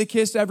in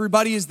Leviticus,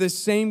 everybody, is the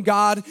same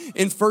God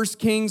in 1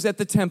 Kings at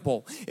the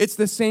temple. It's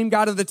the same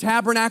God of the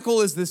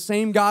tabernacle is the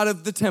same God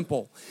of the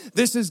temple.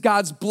 This is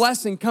God's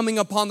blessing coming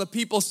upon the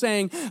people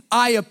saying,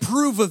 I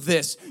approve of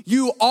this.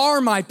 You are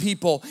my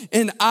people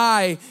and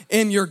I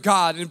am your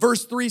God. And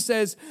verse 3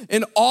 says,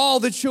 and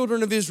all the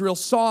children of Israel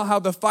saw how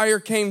the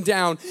fire came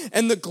down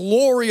and the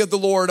glory of the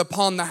Lord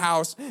upon the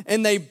house.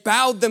 And they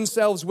bowed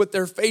themselves with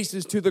their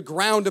faces to the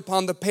ground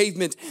upon the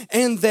pavement,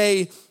 and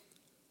they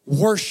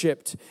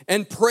worshipped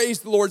and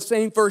praised the Lord,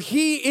 saying, for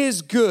he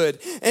is good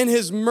and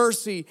his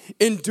mercy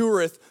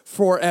endureth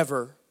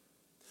forever.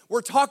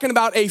 We're talking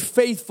about a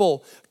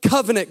faithful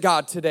covenant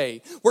God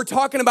today. We're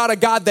talking about a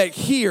God that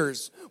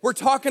hears. We're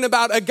talking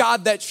about a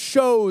God that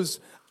shows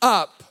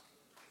up.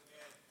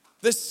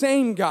 The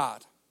same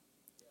God.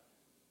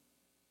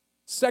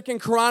 Second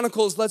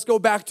Chronicles, let's go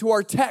back to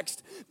our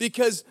text,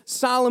 because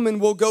Solomon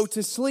will go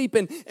to sleep,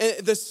 and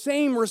the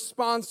same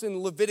response in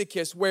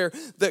Leviticus where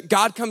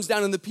God comes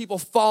down and the people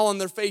fall on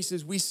their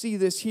faces. We see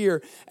this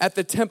here at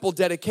the temple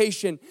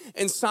dedication,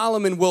 and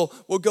Solomon will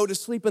go to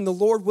sleep and the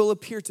Lord will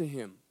appear to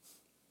him.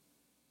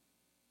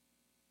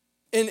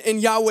 And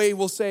Yahweh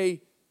will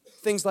say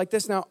things like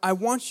this. Now, I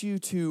want you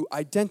to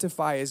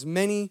identify as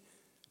many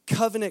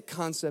covenant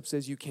concepts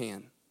as you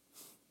can.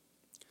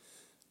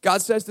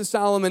 God says to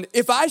Solomon,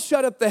 if I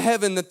shut up the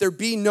heaven that there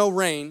be no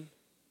rain,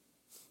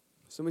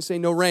 somebody say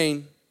no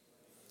rain,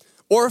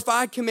 or if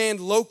I command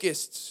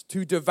locusts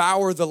to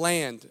devour the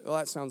land, well,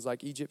 that sounds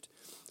like Egypt,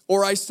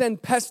 or I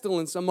send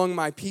pestilence among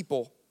my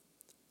people,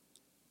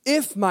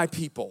 if my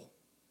people,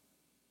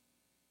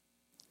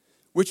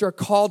 which are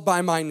called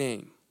by my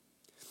name,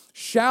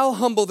 shall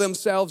humble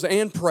themselves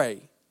and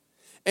pray,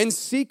 and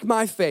seek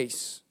my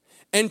face,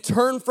 and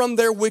turn from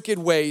their wicked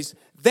ways,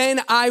 then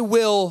I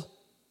will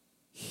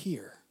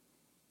hear.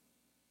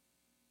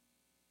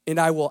 And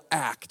I will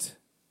act.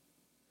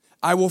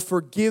 I will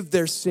forgive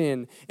their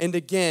sin. And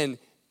again,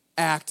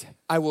 act.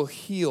 I will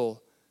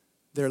heal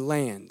their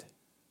land.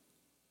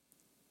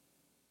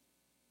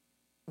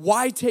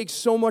 Why take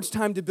so much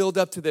time to build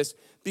up to this?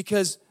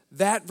 Because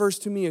that verse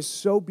to me is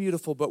so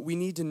beautiful, but we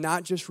need to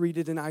not just read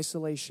it in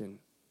isolation.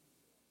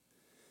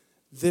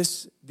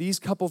 These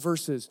couple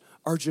verses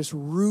are just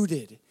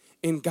rooted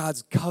in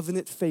God's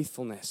covenant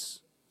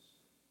faithfulness.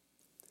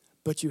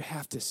 But you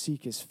have to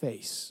seek his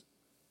face.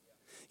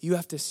 You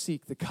have to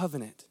seek the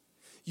covenant.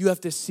 You have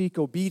to seek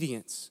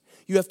obedience.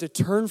 You have to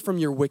turn from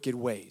your wicked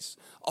ways.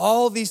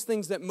 All these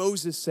things that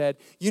Moses said,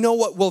 you know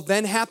what will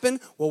then happen?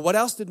 Well, what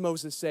else did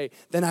Moses say?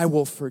 Then I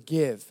will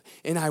forgive,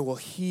 and I will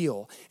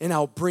heal, and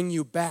I'll bring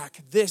you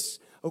back.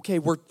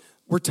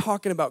 We're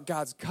talking about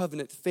God's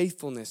covenant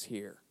faithfulness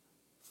here.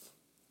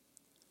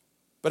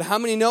 But how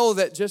many know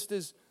that just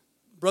as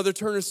Brother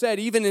Turner said,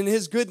 even in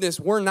his goodness,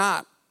 we're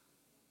not.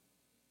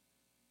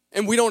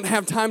 And we don't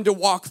have time to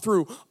walk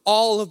through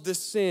all of the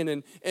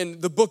sin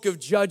and the book of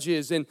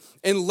Judges and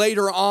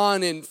later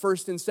on in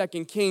 1st and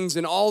 2nd Kings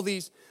and all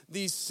these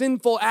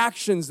sinful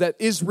actions that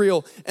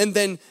Israel, and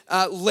then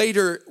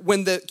later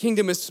when the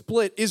kingdom is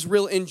split,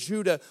 Israel and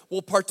Judah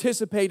will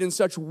participate in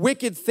such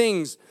wicked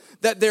things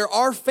that there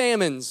are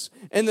famines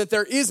and that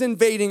there is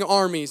invading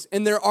armies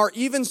and there are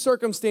even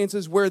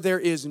circumstances where there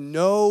is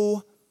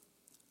no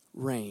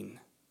rain.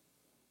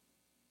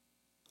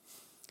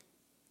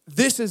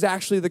 This is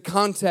actually the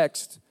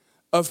context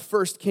of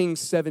 1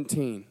 Kings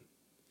 17.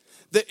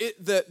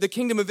 The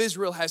kingdom of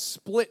Israel has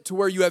split to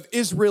where you have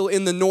Israel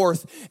in the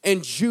north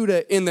and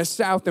Judah in the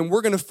south. And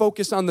we're going to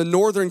focus on the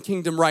northern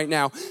kingdom right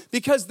now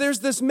because there's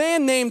this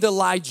man named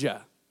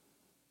Elijah.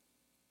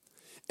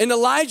 And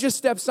Elijah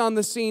steps on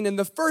the scene, and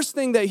the first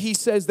thing that he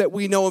says that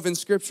we know of in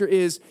Scripture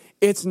is,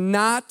 it's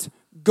not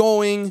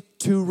going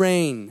to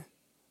rain.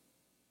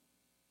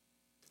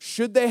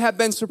 Should they have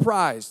been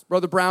surprised?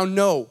 Brother Brown,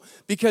 no,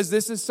 because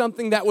this is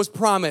something that was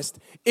promised.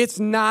 It's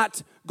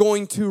not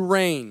going to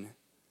rain.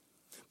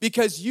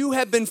 Because you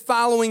have been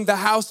following the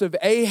house of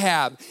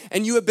Ahab,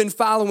 and you have been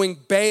following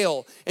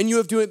Baal, and you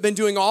have been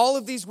doing all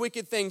of these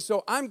wicked things.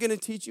 So I'm going to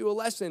teach you a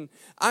lesson.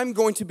 I'm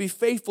going to be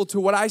faithful to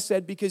what I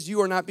said because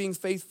you are not being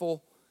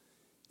faithful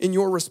in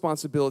your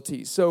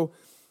responsibilities. So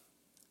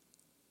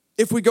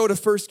if we go to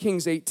 1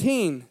 Kings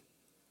 18,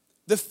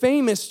 the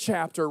famous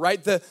chapter,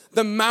 right?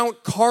 The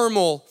Mount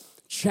Carmel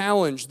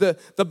challenge.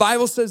 The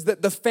Bible says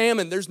that the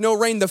famine, there's no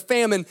rain, the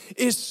famine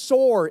is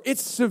sore,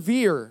 it's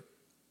severe.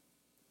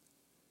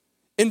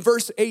 In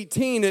verse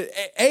 18,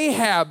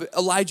 Ahab,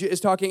 Elijah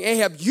is talking,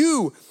 Ahab,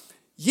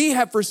 ye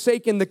have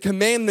forsaken the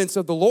commandments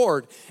of the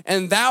Lord,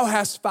 and thou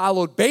hast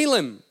followed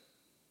Balaam.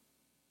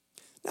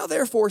 Now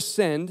therefore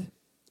send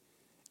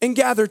and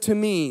gather to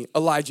me,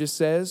 Elijah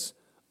says,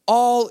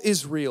 all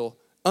Israel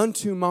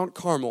unto Mount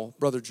Carmel,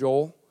 Brother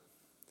Joel.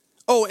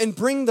 Oh, and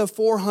bring the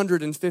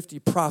 450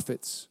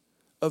 prophets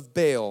of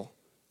Baal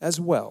as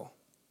well.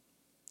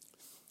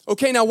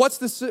 Okay, now what's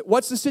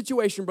the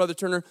situation, Brother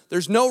Turner?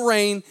 There's no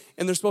rain,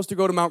 and they're supposed to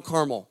go to Mount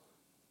Carmel.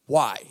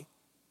 Why?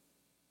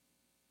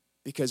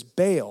 Because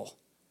Baal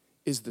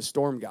is the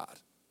storm god.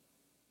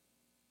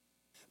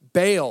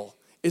 Baal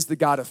is the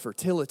god of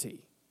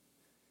fertility.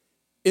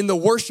 In the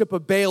worship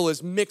of Baal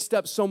is mixed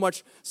up so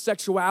much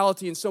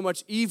sexuality and so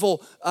much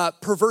evil,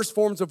 perverse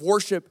forms of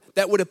worship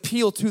that would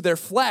appeal to their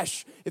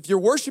flesh. If you're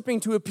worshiping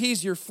to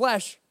appease your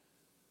flesh,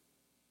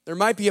 there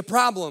might be a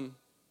problem.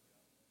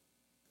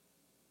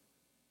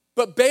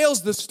 But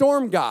Baal's the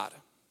storm god.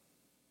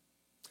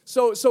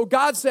 So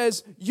God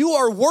says, you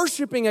are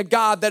worshiping a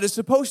God that is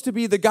supposed to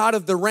be the God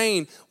of the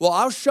rain. Well,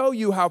 I'll show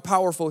you how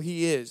powerful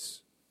he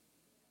is.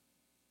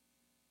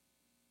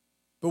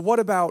 But what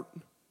about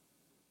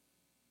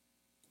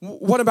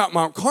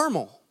Mount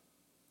Carmel?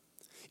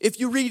 If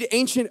you read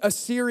ancient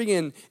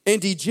Assyrian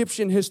and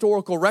Egyptian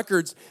historical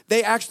records,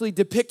 they actually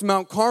depict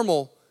Mount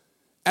Carmel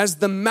as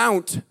the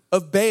Mount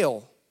of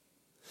Baal.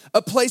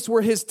 a place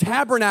where his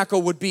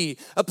tabernacle would be,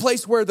 a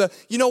place where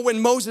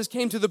when Moses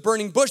came to the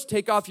burning bush,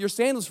 take off your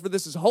sandals for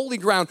this is holy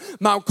ground.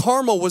 Mount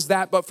Carmel was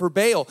that, but for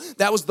Baal.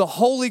 That was the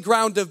holy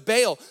ground of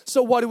Baal.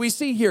 So what do we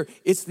see here?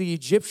 It's the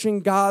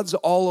Egyptian gods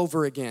all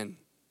over again.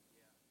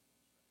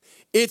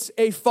 It's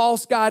a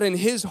false god in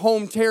his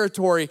home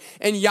territory,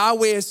 and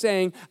Yahweh is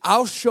saying,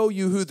 I'll show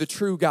you who the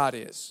true God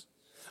is.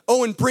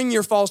 Oh, and bring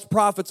your false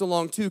prophets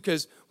along too,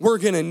 because we're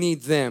going to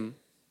need them.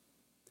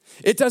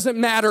 It doesn't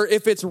matter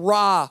if it's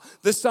Ra,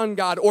 the sun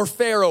god, or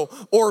Pharaoh,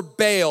 or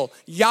Baal.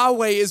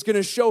 Yahweh is going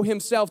to show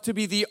himself to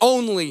be the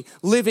only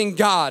living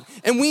God.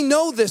 And we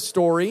know this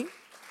story.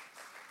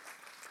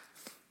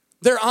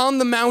 They're on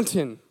the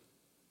mountain.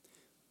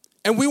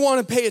 And we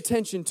want to pay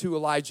attention to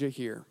Elijah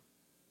here.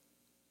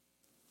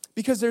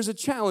 Because there's a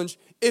challenge.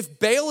 If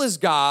Baal is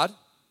God,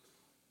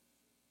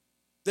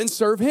 then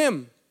serve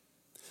him.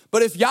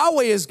 But if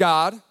Yahweh is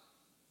God,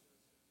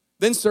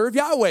 then serve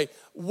Yahweh.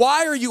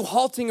 Why are you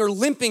halting or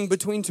limping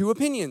between two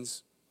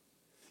opinions?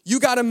 You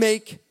got to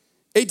make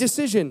a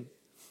decision.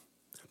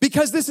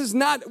 Because this is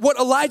not what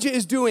Elijah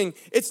is doing.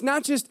 It's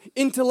not just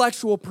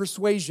intellectual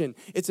persuasion.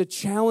 It's a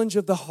challenge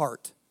of the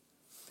heart.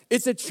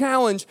 It's a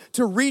challenge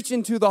to reach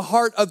into the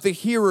heart of the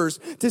hearers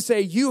to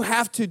say, you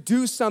have to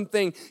do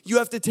something. You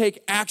have to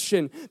take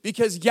action.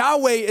 Because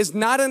Yahweh is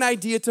not an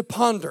idea to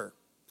ponder,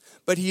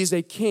 but he is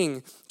a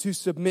king to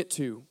submit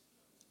to.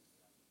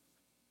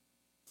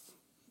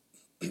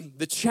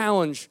 The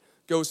challenge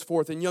goes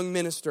forth. And young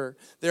minister,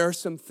 there are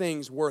some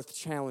things worth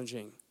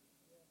challenging.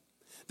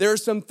 There are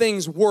some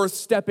things worth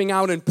stepping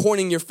out and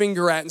pointing your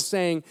finger at and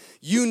saying,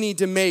 you need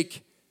to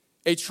make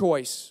a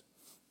choice.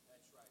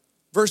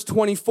 Verse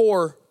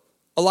 24,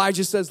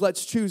 Elijah says,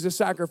 let's choose a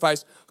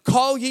sacrifice.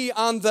 Call ye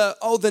on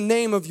the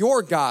name of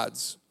your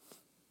gods,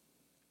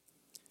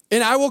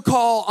 and I will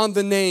call on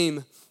the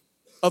name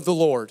of the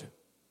Lord.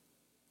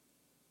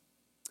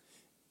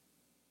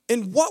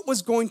 And what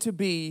was going to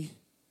be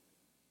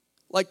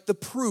like the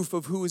proof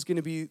of who is going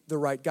to be the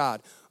right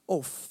God?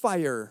 Oh,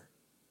 fire.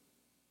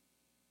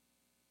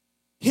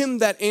 Him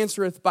that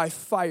answereth by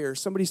fire.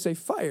 Somebody say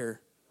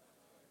fire.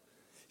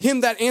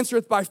 Him that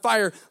answereth by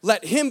fire,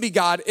 let him be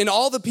God. And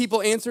all the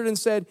people answered and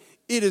said,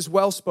 it is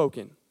well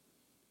spoken.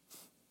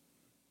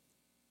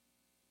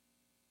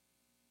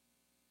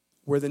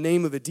 Where the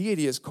name of a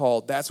deity is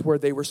called, that's where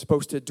they were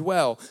supposed to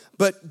dwell.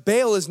 But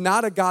Baal is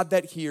not a God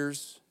that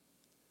hears.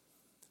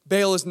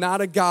 Baal is not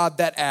a God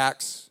that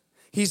acts.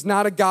 He's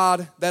not a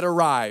God that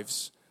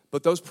arrives,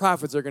 but those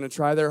prophets are going to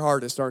try their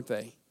hardest, aren't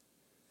they?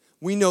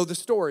 We know the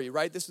story,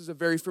 right? This is a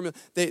very familiar.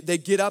 They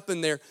get up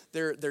and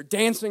they're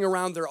dancing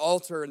around their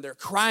altar and they're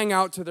crying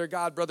out to their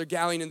God, Brother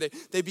Gallion, and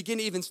they begin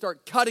to even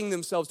start cutting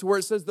themselves to where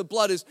it says the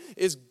blood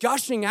is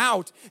gushing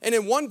out. And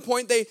at one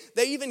point they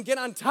even get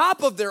on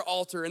top of their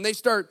altar and they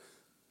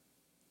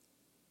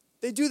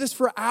do this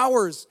for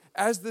hours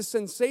as the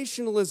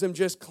sensationalism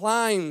just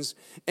climbs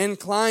and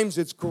climbs.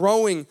 It's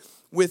growing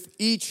with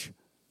each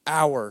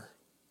hour.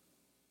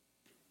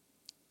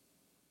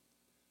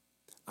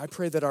 I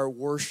pray that our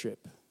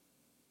worship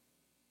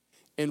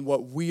and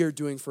what we are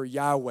doing for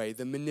Yahweh,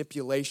 the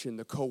manipulation,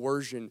 the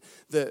coercion,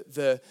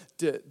 the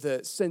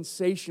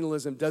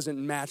sensationalism doesn't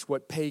match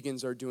what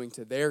pagans are doing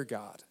to their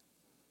God.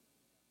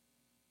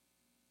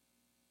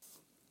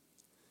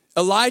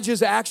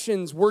 Elijah's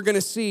actions we're going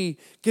to see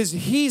because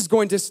he's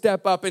going to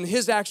step up and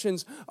his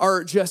actions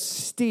are just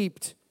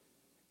steeped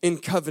in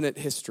covenant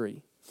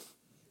history.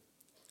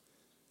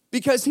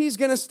 Because he's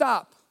going to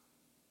stop.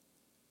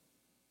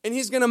 And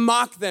he's going to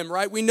mock them,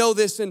 right? We know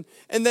this. And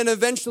then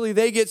eventually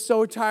they get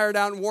so tired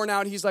out and worn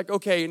out. He's like,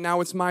 okay, now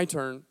it's my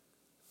turn.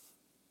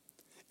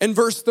 In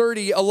verse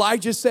 30,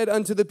 Elijah said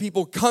unto the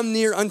people, come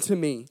near unto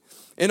me.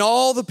 And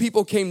all the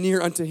people came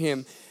near unto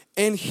him.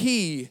 And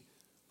he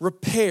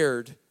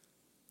repaired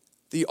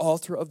the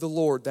altar of the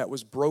Lord that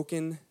was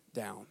broken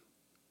down.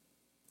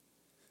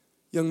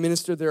 Young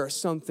minister, there are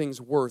some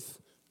things worth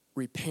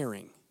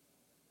repairing.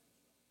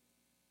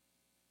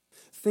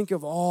 Think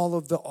of all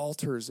of the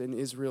altars in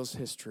Israel's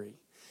history.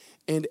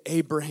 And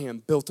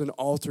Abraham built an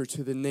altar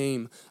to the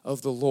name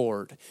of the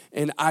Lord.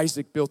 And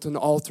Isaac built an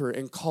altar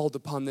and called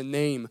upon the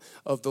name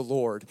of the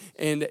Lord.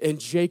 And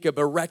Jacob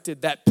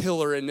erected that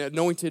pillar and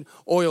anointed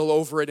oil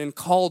over it and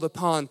called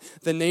upon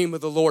the name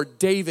of the Lord.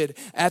 David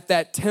at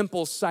that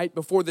temple site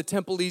before the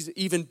temple is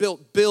even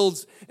built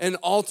builds an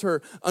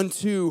altar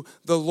unto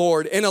the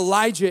Lord. And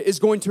Elijah is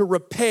going to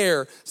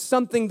repair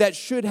something that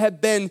should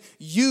have been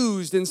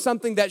used and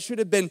something that should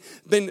have been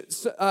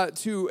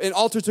to an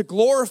altar to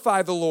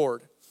glorify the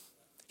Lord.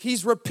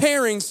 He's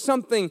repairing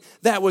something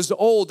that was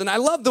old. And I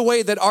love the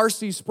way that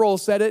R.C. Sproul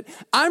said it.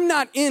 I'm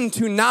not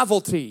into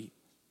novelty.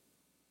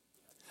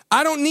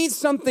 I don't need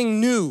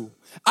something new.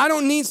 I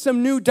don't need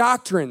some new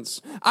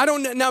doctrines.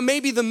 Now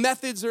maybe the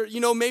methods or,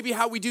 maybe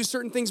how we do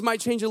certain things might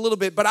change a little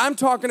bit, but I'm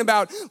talking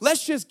about,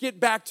 let's just get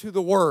back to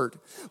the word.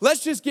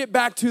 Let's just get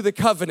back to the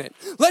covenant.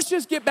 Let's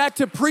just get back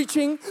to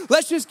preaching.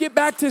 Let's just get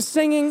back to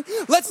singing.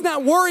 Let's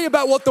not worry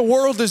about what the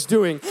world is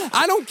doing.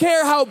 I don't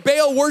care how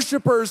Baal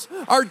worshipers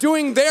are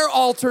doing their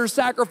altar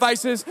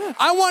sacrifices.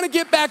 I want to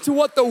get back to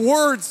what the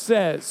word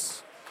says.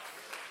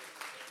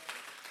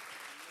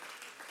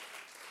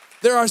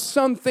 There are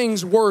some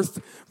things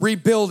worth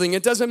rebuilding.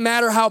 It doesn't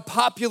matter how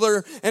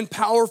popular and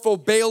powerful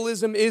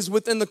Baalism is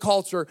within the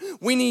culture.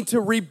 We need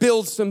to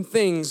rebuild some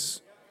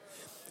things.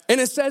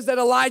 And it says that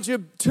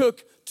Elijah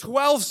took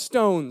 12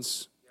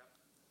 stones.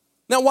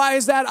 Now, why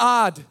is that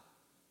odd?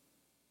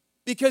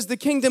 Because the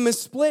kingdom is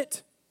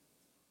split.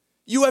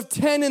 You have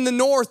 10 in the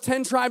north,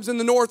 10 tribes in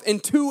the north,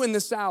 and 2 in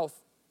the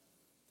south.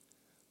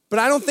 But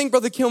I don't think,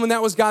 Brother Kilman,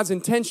 that was God's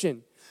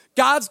intention.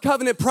 God's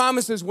covenant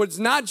promises was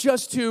not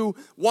just to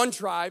one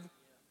tribe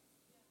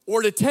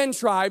or to 10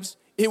 tribes.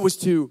 It was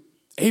to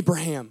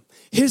Abraham,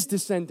 his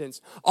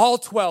descendants, all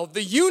 12,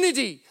 the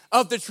unity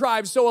of the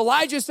tribes. So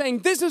Elijah's saying,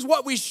 this is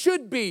what we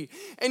should be.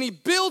 And he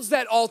builds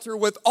that altar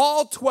with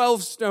all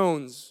 12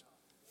 stones.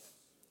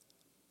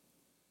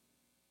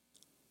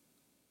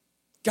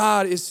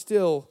 God is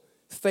still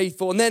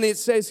faithful. And then it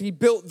says he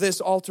built this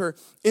altar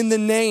in the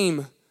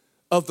name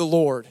of the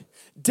Lord,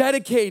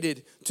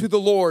 dedicated to the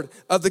Lord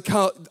of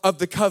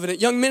the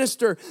covenant. Young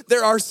minister,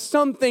 there are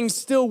some things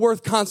still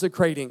worth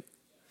consecrating.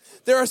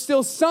 There are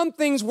still some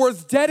things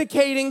worth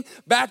dedicating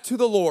back to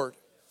the Lord.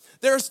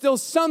 There are still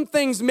some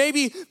things,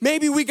 maybe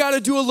we got to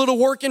do a little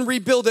work and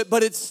rebuild it,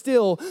 but it's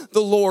still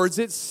the Lord's.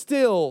 It's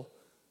still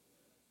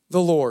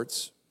the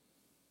Lord's.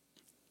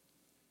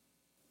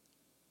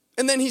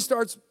 And then he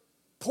starts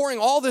pouring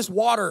all this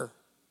water.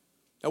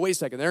 Now, wait a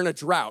second, they're in a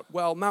drought.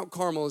 Well, Mount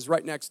Carmel is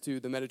right next to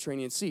the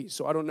Mediterranean Sea,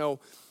 so I don't know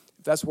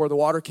if that's where the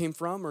water came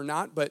from or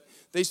not, but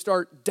they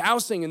start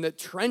dousing and the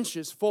trench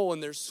is full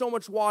and there's so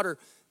much water.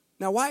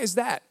 Now, why is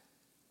that?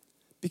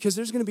 Because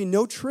there's going to be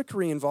no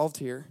trickery involved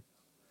here.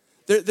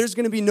 There's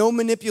going to be no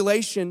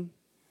manipulation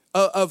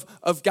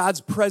of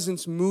God's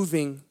presence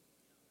moving.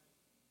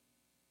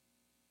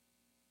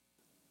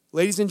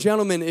 Ladies and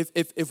gentlemen,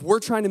 if we're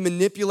trying to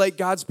manipulate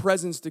God's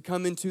presence to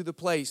come into the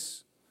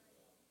place,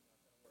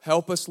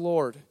 help us,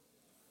 Lord.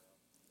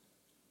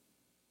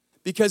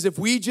 Because if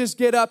we just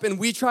get up and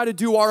we try to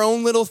do our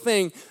own little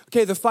thing,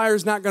 okay, the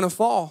fire's not going to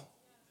fall.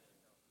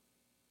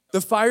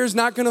 The fire's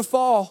not going to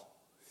fall.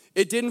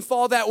 It didn't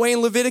fall that way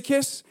in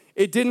Leviticus.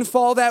 It didn't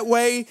fall that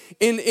way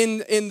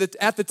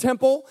at the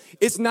temple.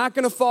 It's not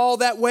going to fall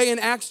that way in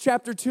Acts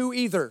chapter 2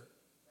 either.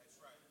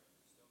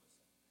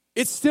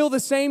 It's still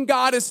the same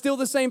God. It's still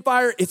the same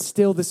fire. It's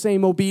still the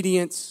same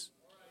obedience.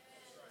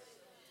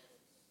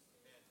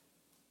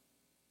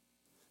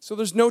 So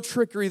there's no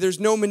trickery. There's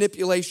no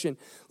manipulation.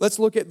 Let's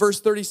look at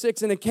verse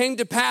 36. And it came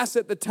to pass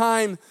at the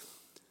time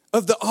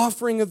of the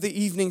offering of the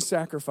evening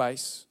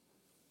sacrifice.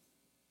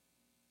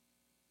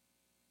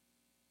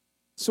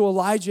 So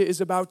Elijah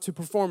is about to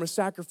perform a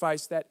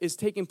sacrifice that is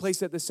taking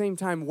place at the same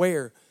time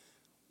where?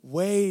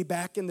 Way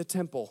back in the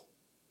temple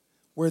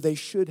where they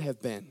should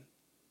have been.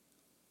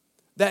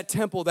 That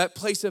temple, that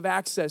place of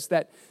access,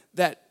 that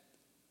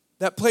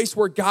place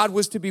where God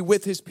was to be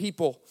with his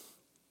people.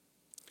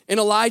 And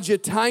Elijah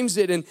times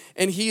it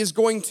and he is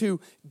going to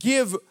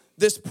give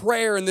this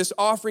prayer and this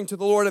offering to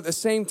the Lord at the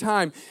same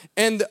time.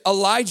 And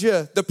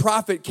Elijah, the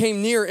prophet,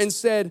 came near and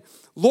said,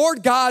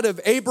 Lord God of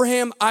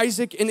Abraham,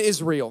 Isaac, and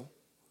Israel.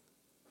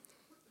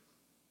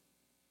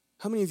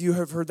 How many of you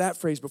have heard that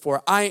phrase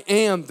before? I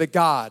am the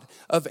God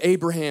of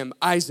Abraham,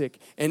 Isaac,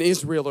 and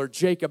Israel, or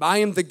Jacob. I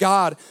am the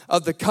God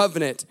of the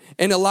covenant.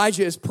 And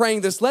Elijah is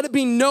praying this. Let it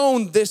be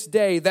known this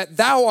day that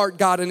thou art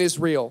God in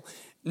Israel,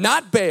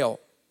 not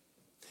Baal.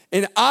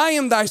 And I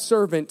am thy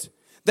servant,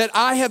 that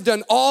I have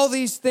done all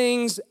these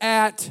things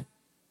at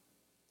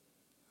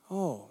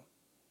thy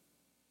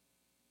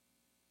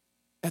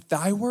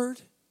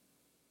word?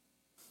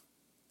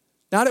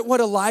 Not at what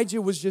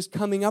Elijah was just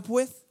coming up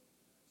with?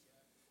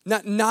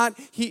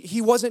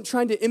 He wasn't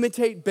trying to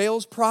imitate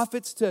Baal's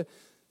prophets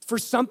for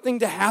something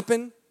to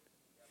happen.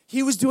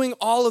 He was doing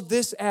all of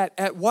this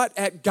at what?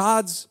 At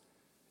God's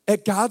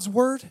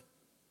word.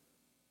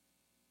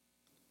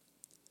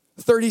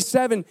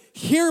 37,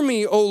 hear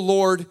me, O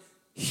Lord,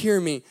 hear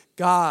me.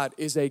 God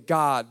is a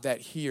God that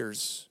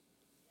hears.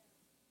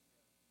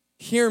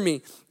 Hear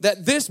me,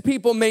 that this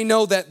people may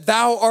know that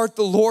thou art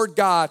the Lord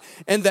God,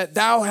 and that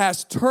thou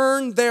hast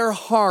turned their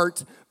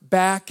heart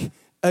back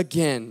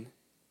again.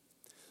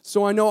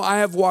 So I know I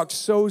have walked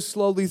so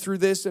slowly through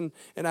this, and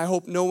I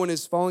hope no one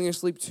is falling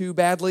asleep too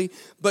badly.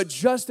 But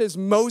just as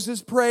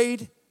Moses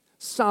prayed,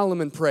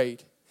 Solomon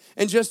prayed.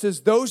 And just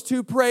as those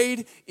two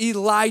prayed,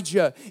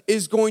 Elijah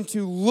is going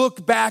to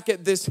look back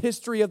at this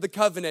history of the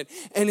covenant.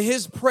 And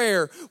his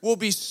prayer will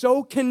be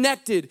so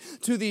connected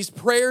to these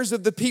prayers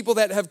of the people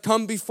that have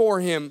come before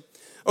him.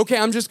 Okay,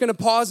 I'm just going to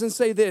pause and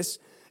say this.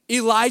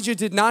 Elijah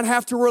did not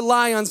have to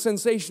rely on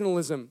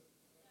sensationalism.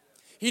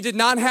 He did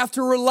not have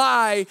to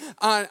rely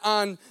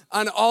on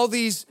all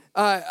these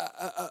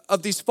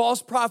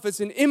false prophets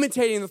and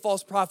imitating the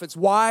false prophets.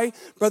 Why,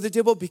 Brother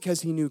Dibble?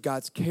 Because he knew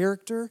God's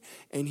character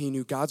and he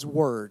knew God's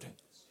word.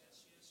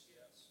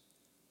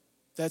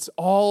 That's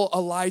all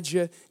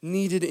Elijah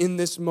needed in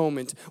this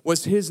moment,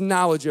 was his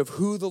knowledge of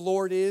who the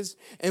Lord is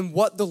and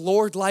what the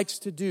Lord likes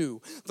to do.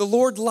 The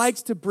Lord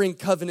likes to bring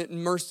covenant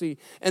and mercy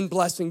and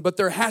blessing, but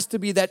there has to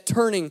be that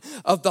turning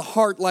of the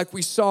heart like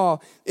we saw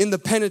in the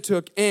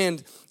Pentateuch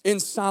and in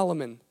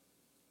Solomon.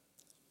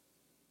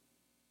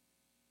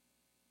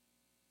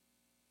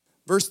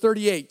 Verse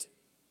 38.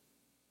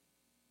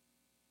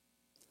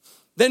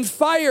 Then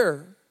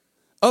fire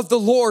of the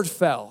Lord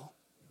fell.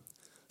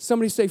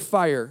 Somebody say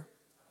fire.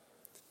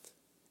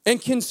 And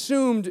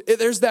consumed,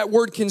 there's that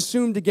word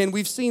consumed again.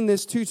 We've seen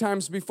this 2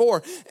 times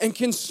before. And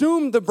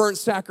consumed the burnt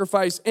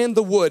sacrifice and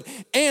the wood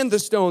and the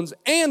stones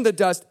and the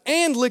dust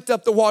and licked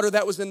up the water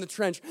that was in the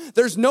trench.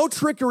 There's no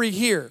trickery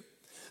here.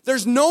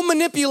 There's no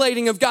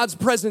manipulating of God's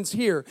presence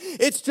here.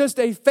 It's just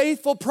a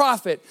faithful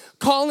prophet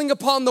calling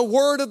upon the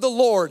word of the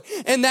Lord,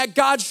 and that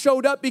God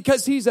showed up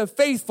because he's a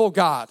faithful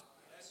God.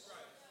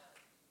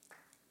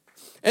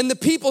 And the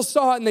people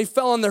saw it and they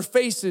fell on their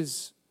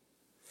faces.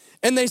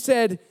 And they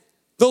said,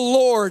 the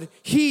Lord,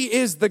 he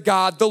is the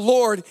God. The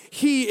Lord,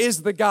 he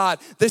is the God.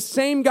 The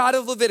same God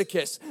of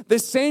Leviticus, the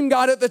same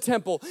God at the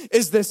temple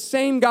is the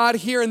same God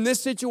here in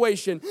this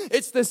situation.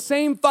 It's the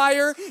same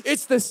fire.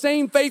 It's the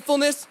same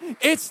faithfulness.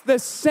 It's the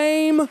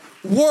same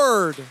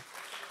word.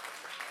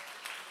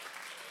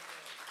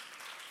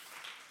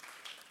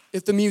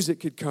 If the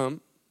music could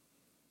come,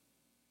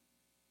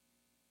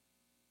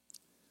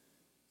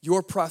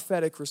 your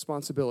prophetic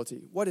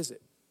responsibility, what is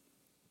it?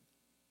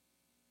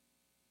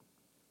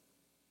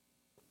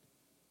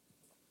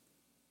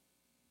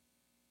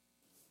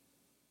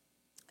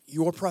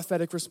 Your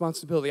prophetic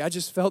responsibility. I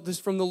just felt this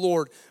from the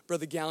Lord,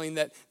 Brother Gallion,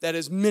 that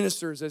as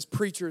ministers, as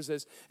preachers,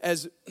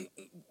 as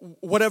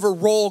whatever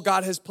role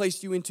God has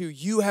placed you into,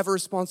 you have a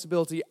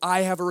responsibility.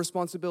 I have a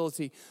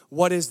responsibility.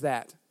 What is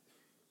that?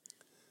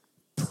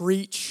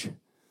 Preach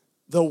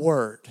the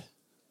word.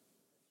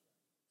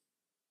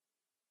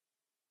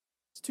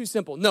 It's too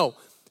simple. No,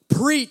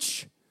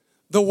 preach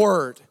the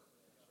word.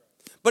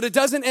 But it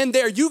doesn't end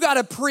there. You got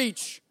to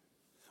preach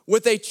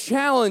with a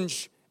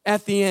challenge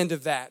at the end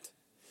of that.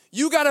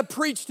 You got to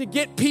preach to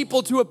get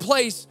people to a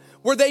place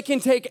where they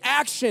can take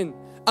action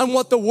on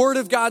what the Word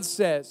of God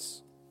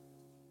says.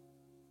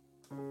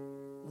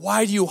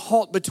 Why do you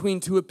halt between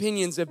 2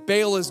 opinions? If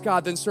Baal is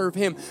God, then serve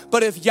him.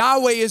 But if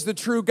Yahweh is the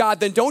true God,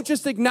 then don't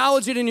just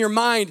acknowledge it in your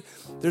mind.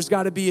 There's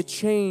got to be a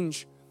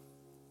change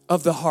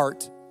of the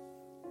heart.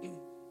 You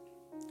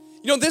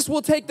know, this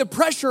will take the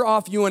pressure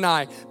off you and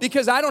I,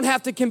 because I don't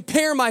have to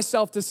compare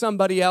myself to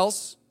somebody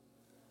else.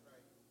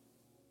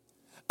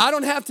 I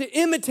don't have to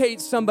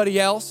imitate somebody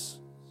else.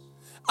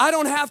 I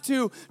don't have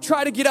to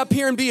try to get up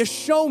here and be a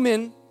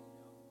showman.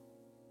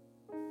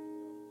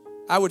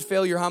 I would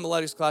fail your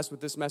homiletics class with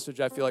this message,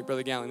 I feel like,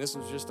 Brother Gallion. This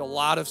was just a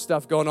lot of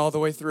stuff going all the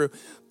way through.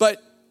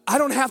 But I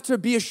don't have to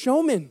be a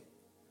showman.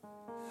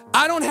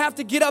 I don't have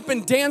to get up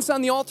and dance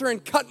on the altar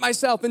and cut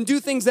myself and do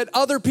things that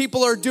other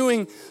people are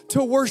doing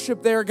to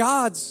worship their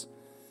gods,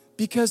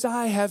 because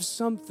I have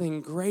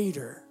something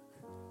greater.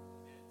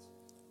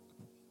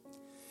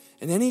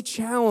 And any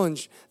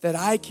challenge that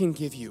I can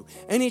give you,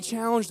 any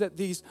challenge that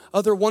these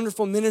other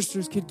wonderful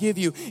ministers could give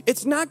you,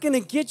 it's not going to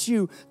get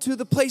you to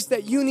the place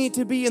that you need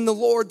to be in the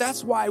Lord.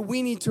 That's why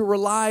we need to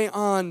rely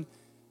on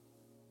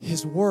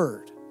His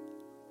Word.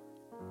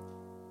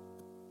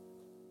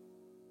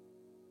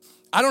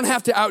 I don't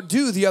have to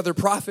outdo the other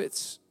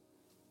prophets.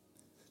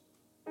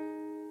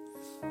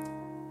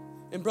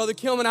 And Brother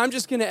Kilman, I'm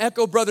just going to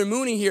echo Brother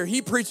Mooney here.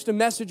 He preached a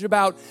message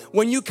about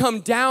when you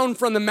come down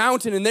from the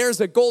mountain and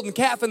there's a golden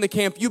calf in the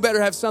camp, you better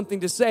have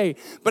something to say.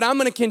 But I'm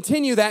going to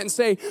continue that and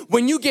say,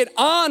 when you get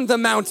on the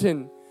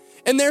mountain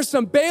and there's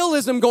some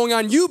Baalism going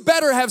on, you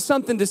better have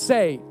something to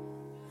say.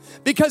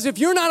 Because if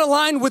you're not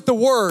aligned with the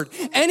Word,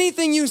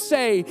 anything you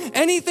say,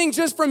 anything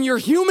just from your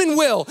human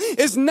will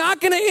is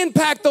not going to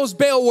impact those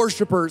Baal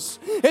worshipers.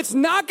 It's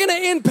not going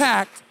to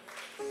impact.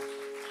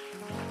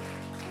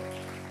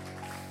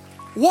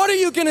 What are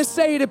you going to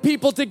say to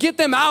people to get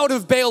them out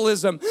of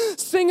Baalism?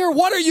 Singer,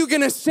 what are you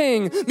going to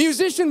sing?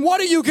 Musician,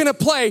 what are you going to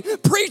play?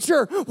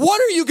 Preacher,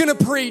 what are you going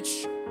to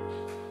preach?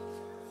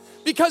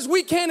 Because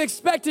we can't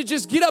expect to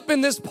just get up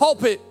in this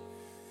pulpit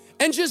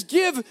and just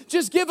give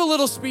a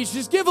little speech,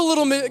 just give a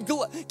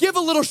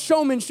little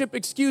showmanship,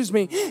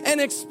 and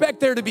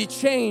expect there to be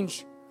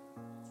change.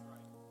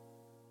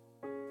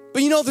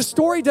 But you know, the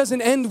story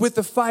doesn't end with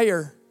the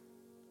fire.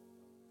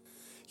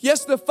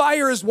 Yes, the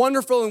fire is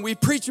wonderful and we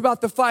preach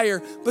about the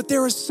fire, but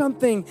there was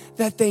something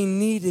that they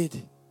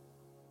needed.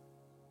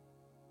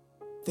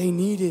 They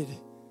needed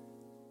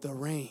the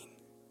rain.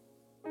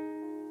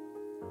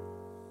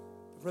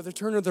 Brother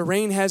Turner, the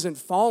rain hasn't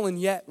fallen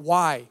yet.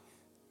 Why?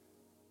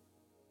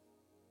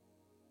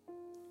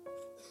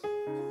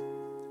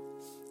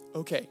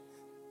 Okay.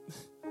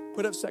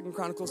 Put up 2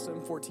 Chronicles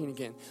 7:14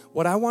 again.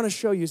 What I want to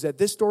show you is that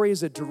this story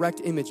is a direct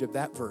image of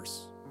that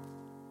verse.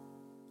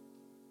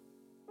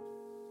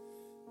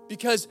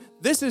 Because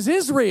this is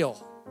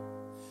Israel.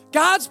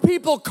 God's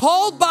people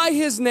called by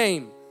his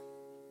name.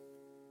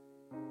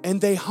 And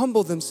they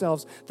humble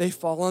themselves. They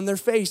fall on their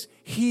face.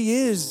 He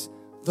is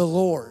the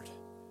Lord.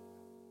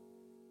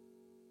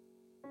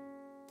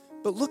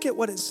 But look at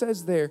what it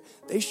says there.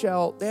 They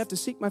have to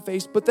seek my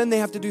face, but then they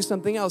have to do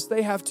something else.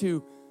 They have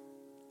to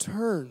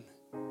turn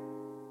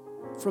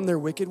from their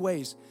wicked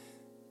ways.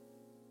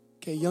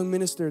 Okay, young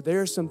minister,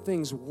 there are some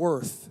things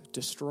worth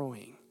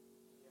destroying.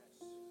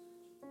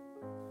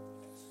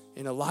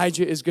 And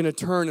Elijah is going to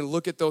turn and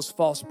look at those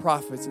false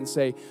prophets and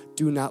say,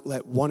 do not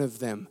let one of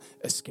them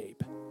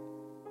escape.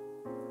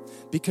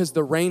 Because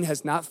the rain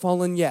has not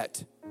fallen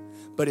yet.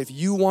 But if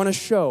you want to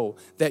show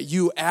that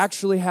you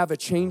actually have a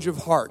change of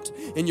heart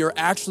and you're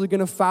actually going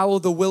to follow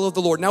the will of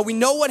the Lord. Now, we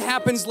know what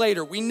happens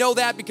later. We know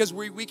that because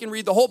we can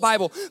read the whole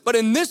Bible. But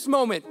in this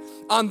moment,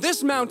 on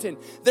this mountain,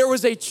 there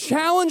was a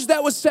challenge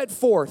that was set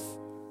forth.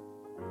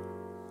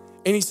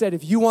 And he said,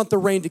 if you want the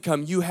rain to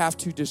come, you have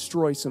to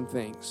destroy some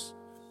things.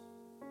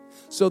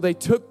 So they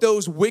took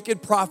those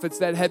wicked prophets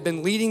that had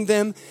been leading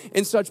them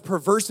in such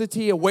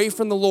perversity away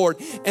from the Lord,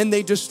 and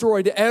they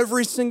destroyed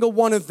every single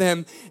one of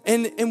them.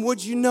 And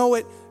would you know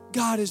it,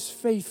 God is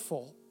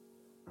faithful.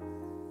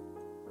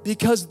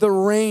 Because the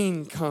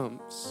rain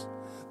comes.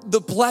 The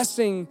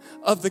blessing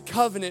of the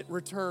covenant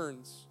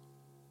returns.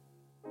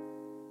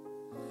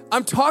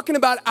 I'm talking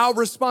about our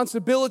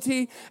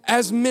responsibility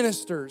as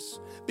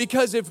ministers.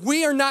 Because if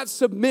we are not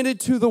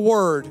submitted to the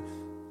word,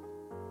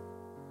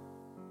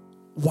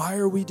 why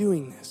are we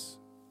doing this?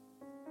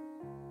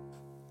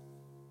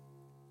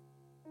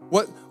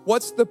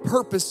 What's the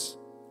purpose?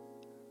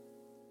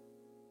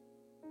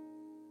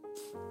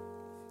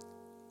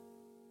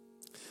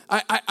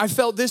 I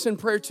felt this in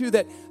prayer too,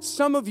 that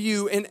some of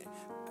you, and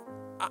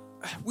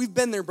we've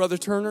been there, Brother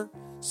Turner.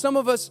 Some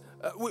of us,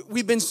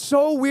 we've been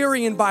so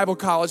weary in Bible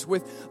college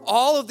with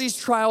all of these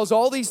trials,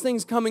 all these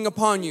things coming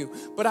upon you.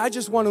 But I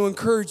just want to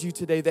encourage you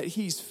today that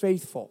he's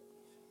faithful.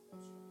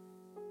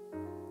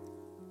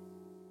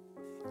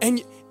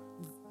 And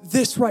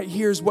this right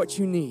here is what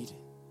you need.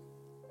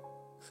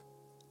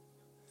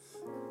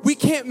 We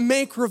can't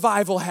make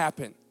revival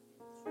happen.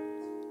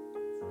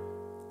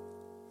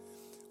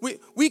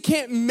 We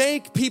can't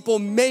make people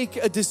make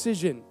a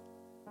decision.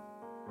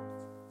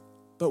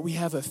 But we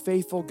have a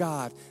faithful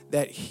God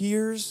that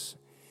hears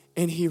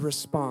and he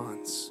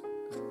responds.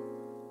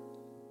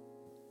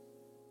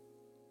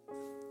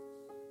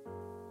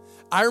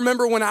 I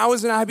remember when I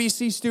was an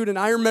IBC student,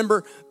 I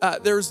remember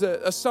there was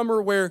a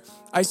summer where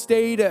I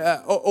stayed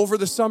over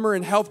the summer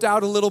and helped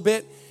out a little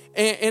bit.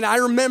 And I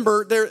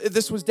remember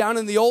this was down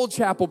in the old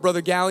chapel,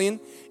 Brother Gallion.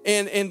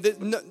 And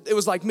it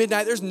was like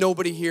midnight. There's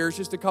nobody here. It's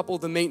just a couple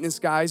of the maintenance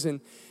guys.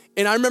 And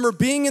I remember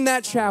being in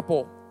that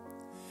chapel.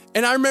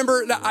 And I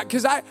remember,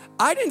 because I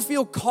didn't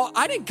feel called.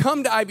 I didn't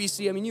come to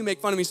IBC. I mean, you make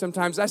fun of me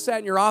sometimes. I sat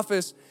in your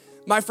office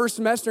my first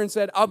semester and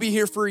said, I'll be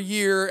here for a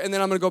year, and then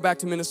I'm going to go back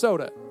to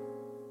Minnesota.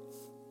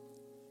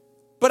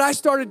 But I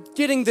started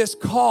getting this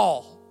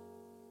call.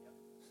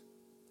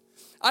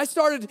 I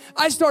started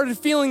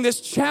feeling this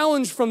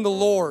challenge from the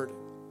Lord.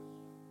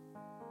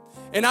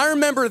 And I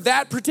remember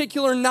that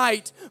particular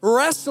night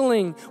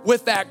wrestling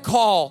with that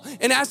call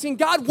and asking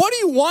God, what do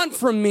you want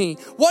from me?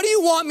 What do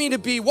you want me to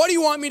be? What do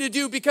you want me to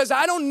do? Because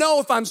I don't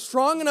know if I'm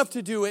strong enough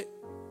to do it.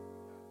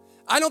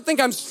 I don't think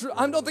I'm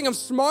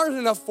smart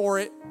enough for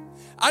it.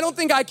 I don't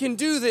think I can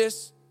do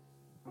this.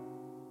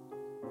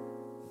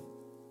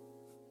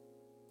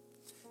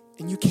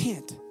 And you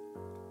can't.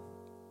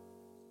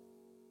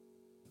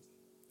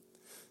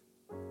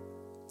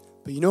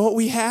 But you know what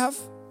we have?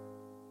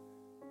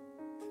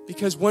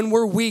 Because when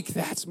we're weak,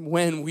 that's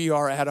when we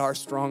are at our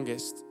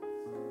strongest.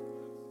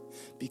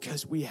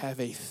 Because we have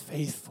a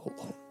faithful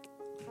Lord.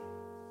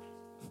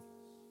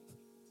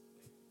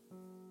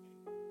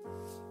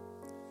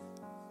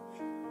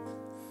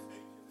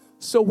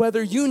 So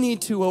whether you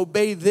need to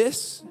obey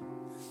this,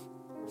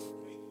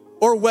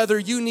 or whether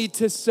you need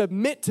to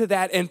submit to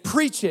that and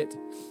preach it,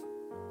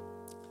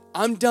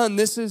 I'm done.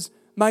 This is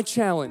my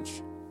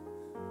challenge.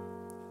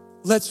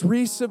 Let's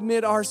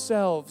resubmit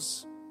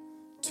ourselves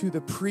to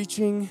the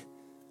preaching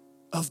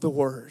of the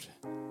word,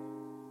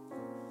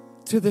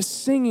 to the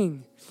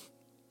singing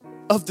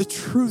of the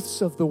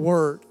truths of the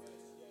word.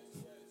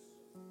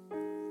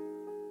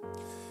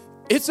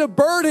 It's a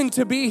burden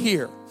to be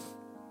here.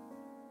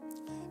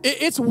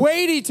 It's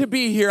weighty to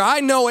be here.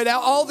 I know it.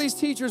 All these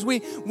teachers,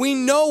 we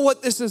know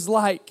what this is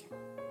like.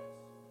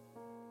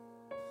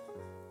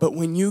 But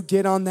when you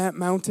get on that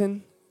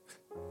mountain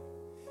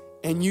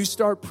and you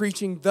start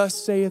preaching, thus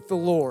saith the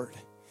Lord,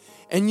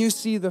 and you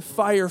see the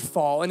fire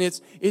fall, and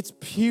it's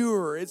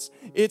pure,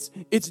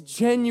 it's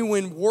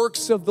genuine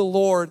works of the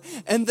Lord,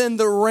 and then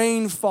the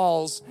rain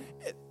falls.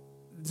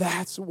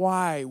 That's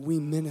why we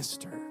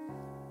minister.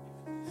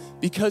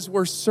 Because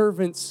we're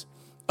servants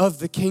of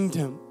the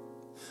kingdom.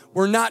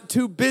 We're not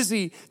too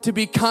busy to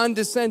be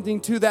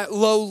condescending to that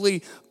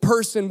lowly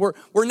person.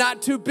 We're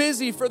not too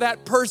busy for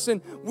that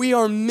person. We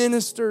are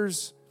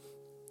ministers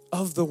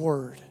of the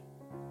word.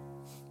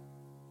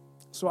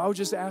 So I would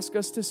just ask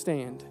us to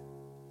stand.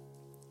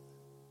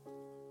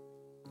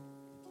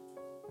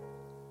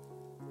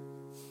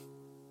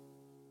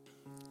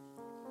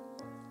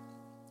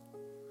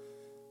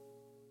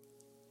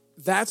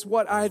 That's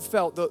what I had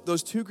felt.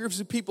 Those two groups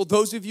of people,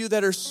 those of you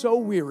that are so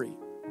weary,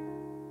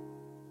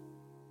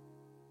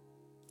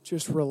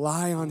 just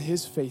rely on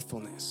his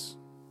faithfulness.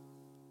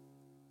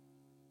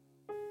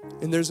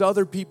 And there's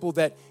other people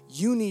that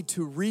you need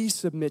to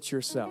resubmit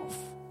yourself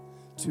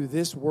to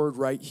this word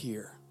right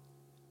here.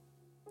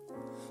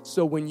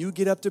 So when you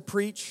get up to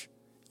preach,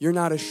 you're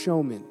not a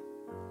showman.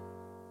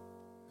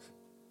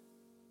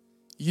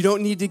 You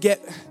don't need to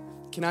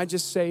can I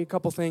just say a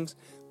couple things?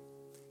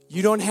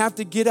 You don't have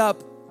to get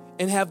up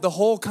and have the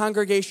whole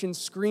congregation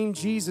scream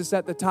Jesus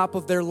at the top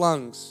of their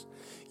lungs.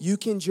 You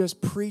can just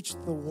preach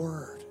the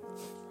word.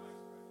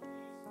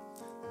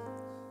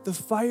 The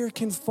fire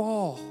can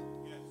fall.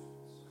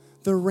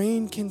 The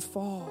rain can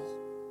fall.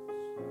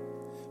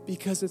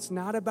 Because it's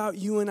not about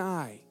you and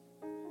I.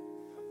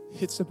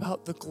 It's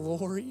about the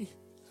glory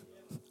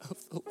of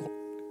the Lord.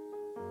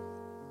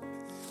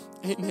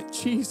 Amen.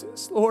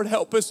 Jesus, Lord,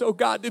 help us, oh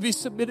God, to be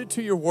submitted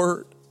to your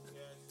word.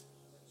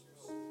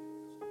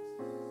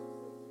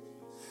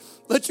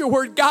 Let your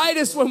word guide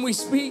us when we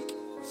speak.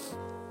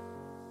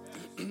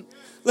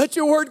 Let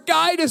your word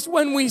guide us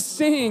when we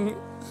sing.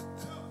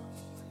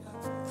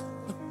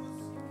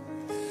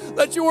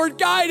 Let your word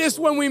guide us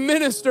when we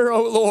minister,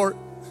 oh Lord.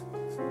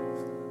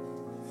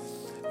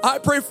 I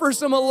pray for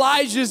some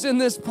Elijahs in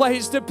this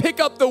place to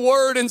pick up the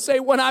word and say,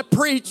 when I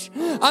preach,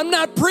 I'm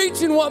not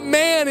preaching what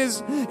man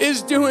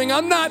is doing.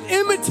 I'm not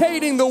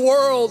imitating the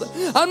world.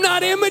 I'm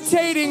not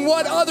imitating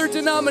what other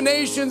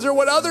denominations or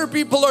what other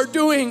people are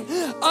doing.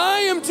 I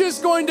am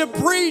just going to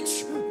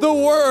preach the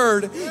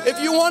word.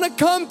 If you want to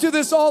come to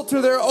this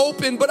altar, they're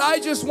open, but I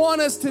just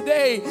want us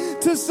today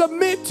to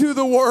submit to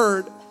the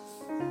word.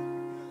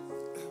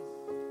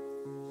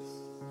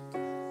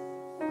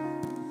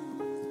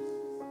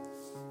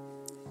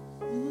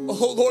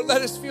 Oh, Lord,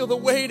 let us feel the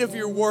weight of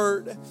your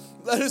word.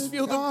 Let us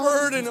feel the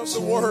burden of the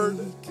word.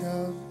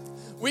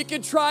 We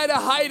could try to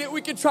hide it.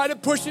 We could try to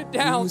push it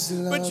down.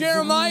 But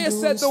Jeremiah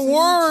said the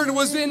word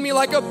was in me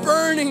like a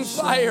burning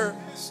fire.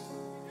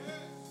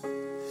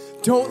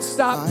 Don't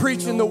stop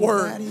preaching the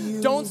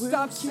word. Don't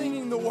stop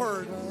singing the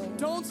word.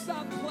 Don't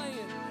stop playing.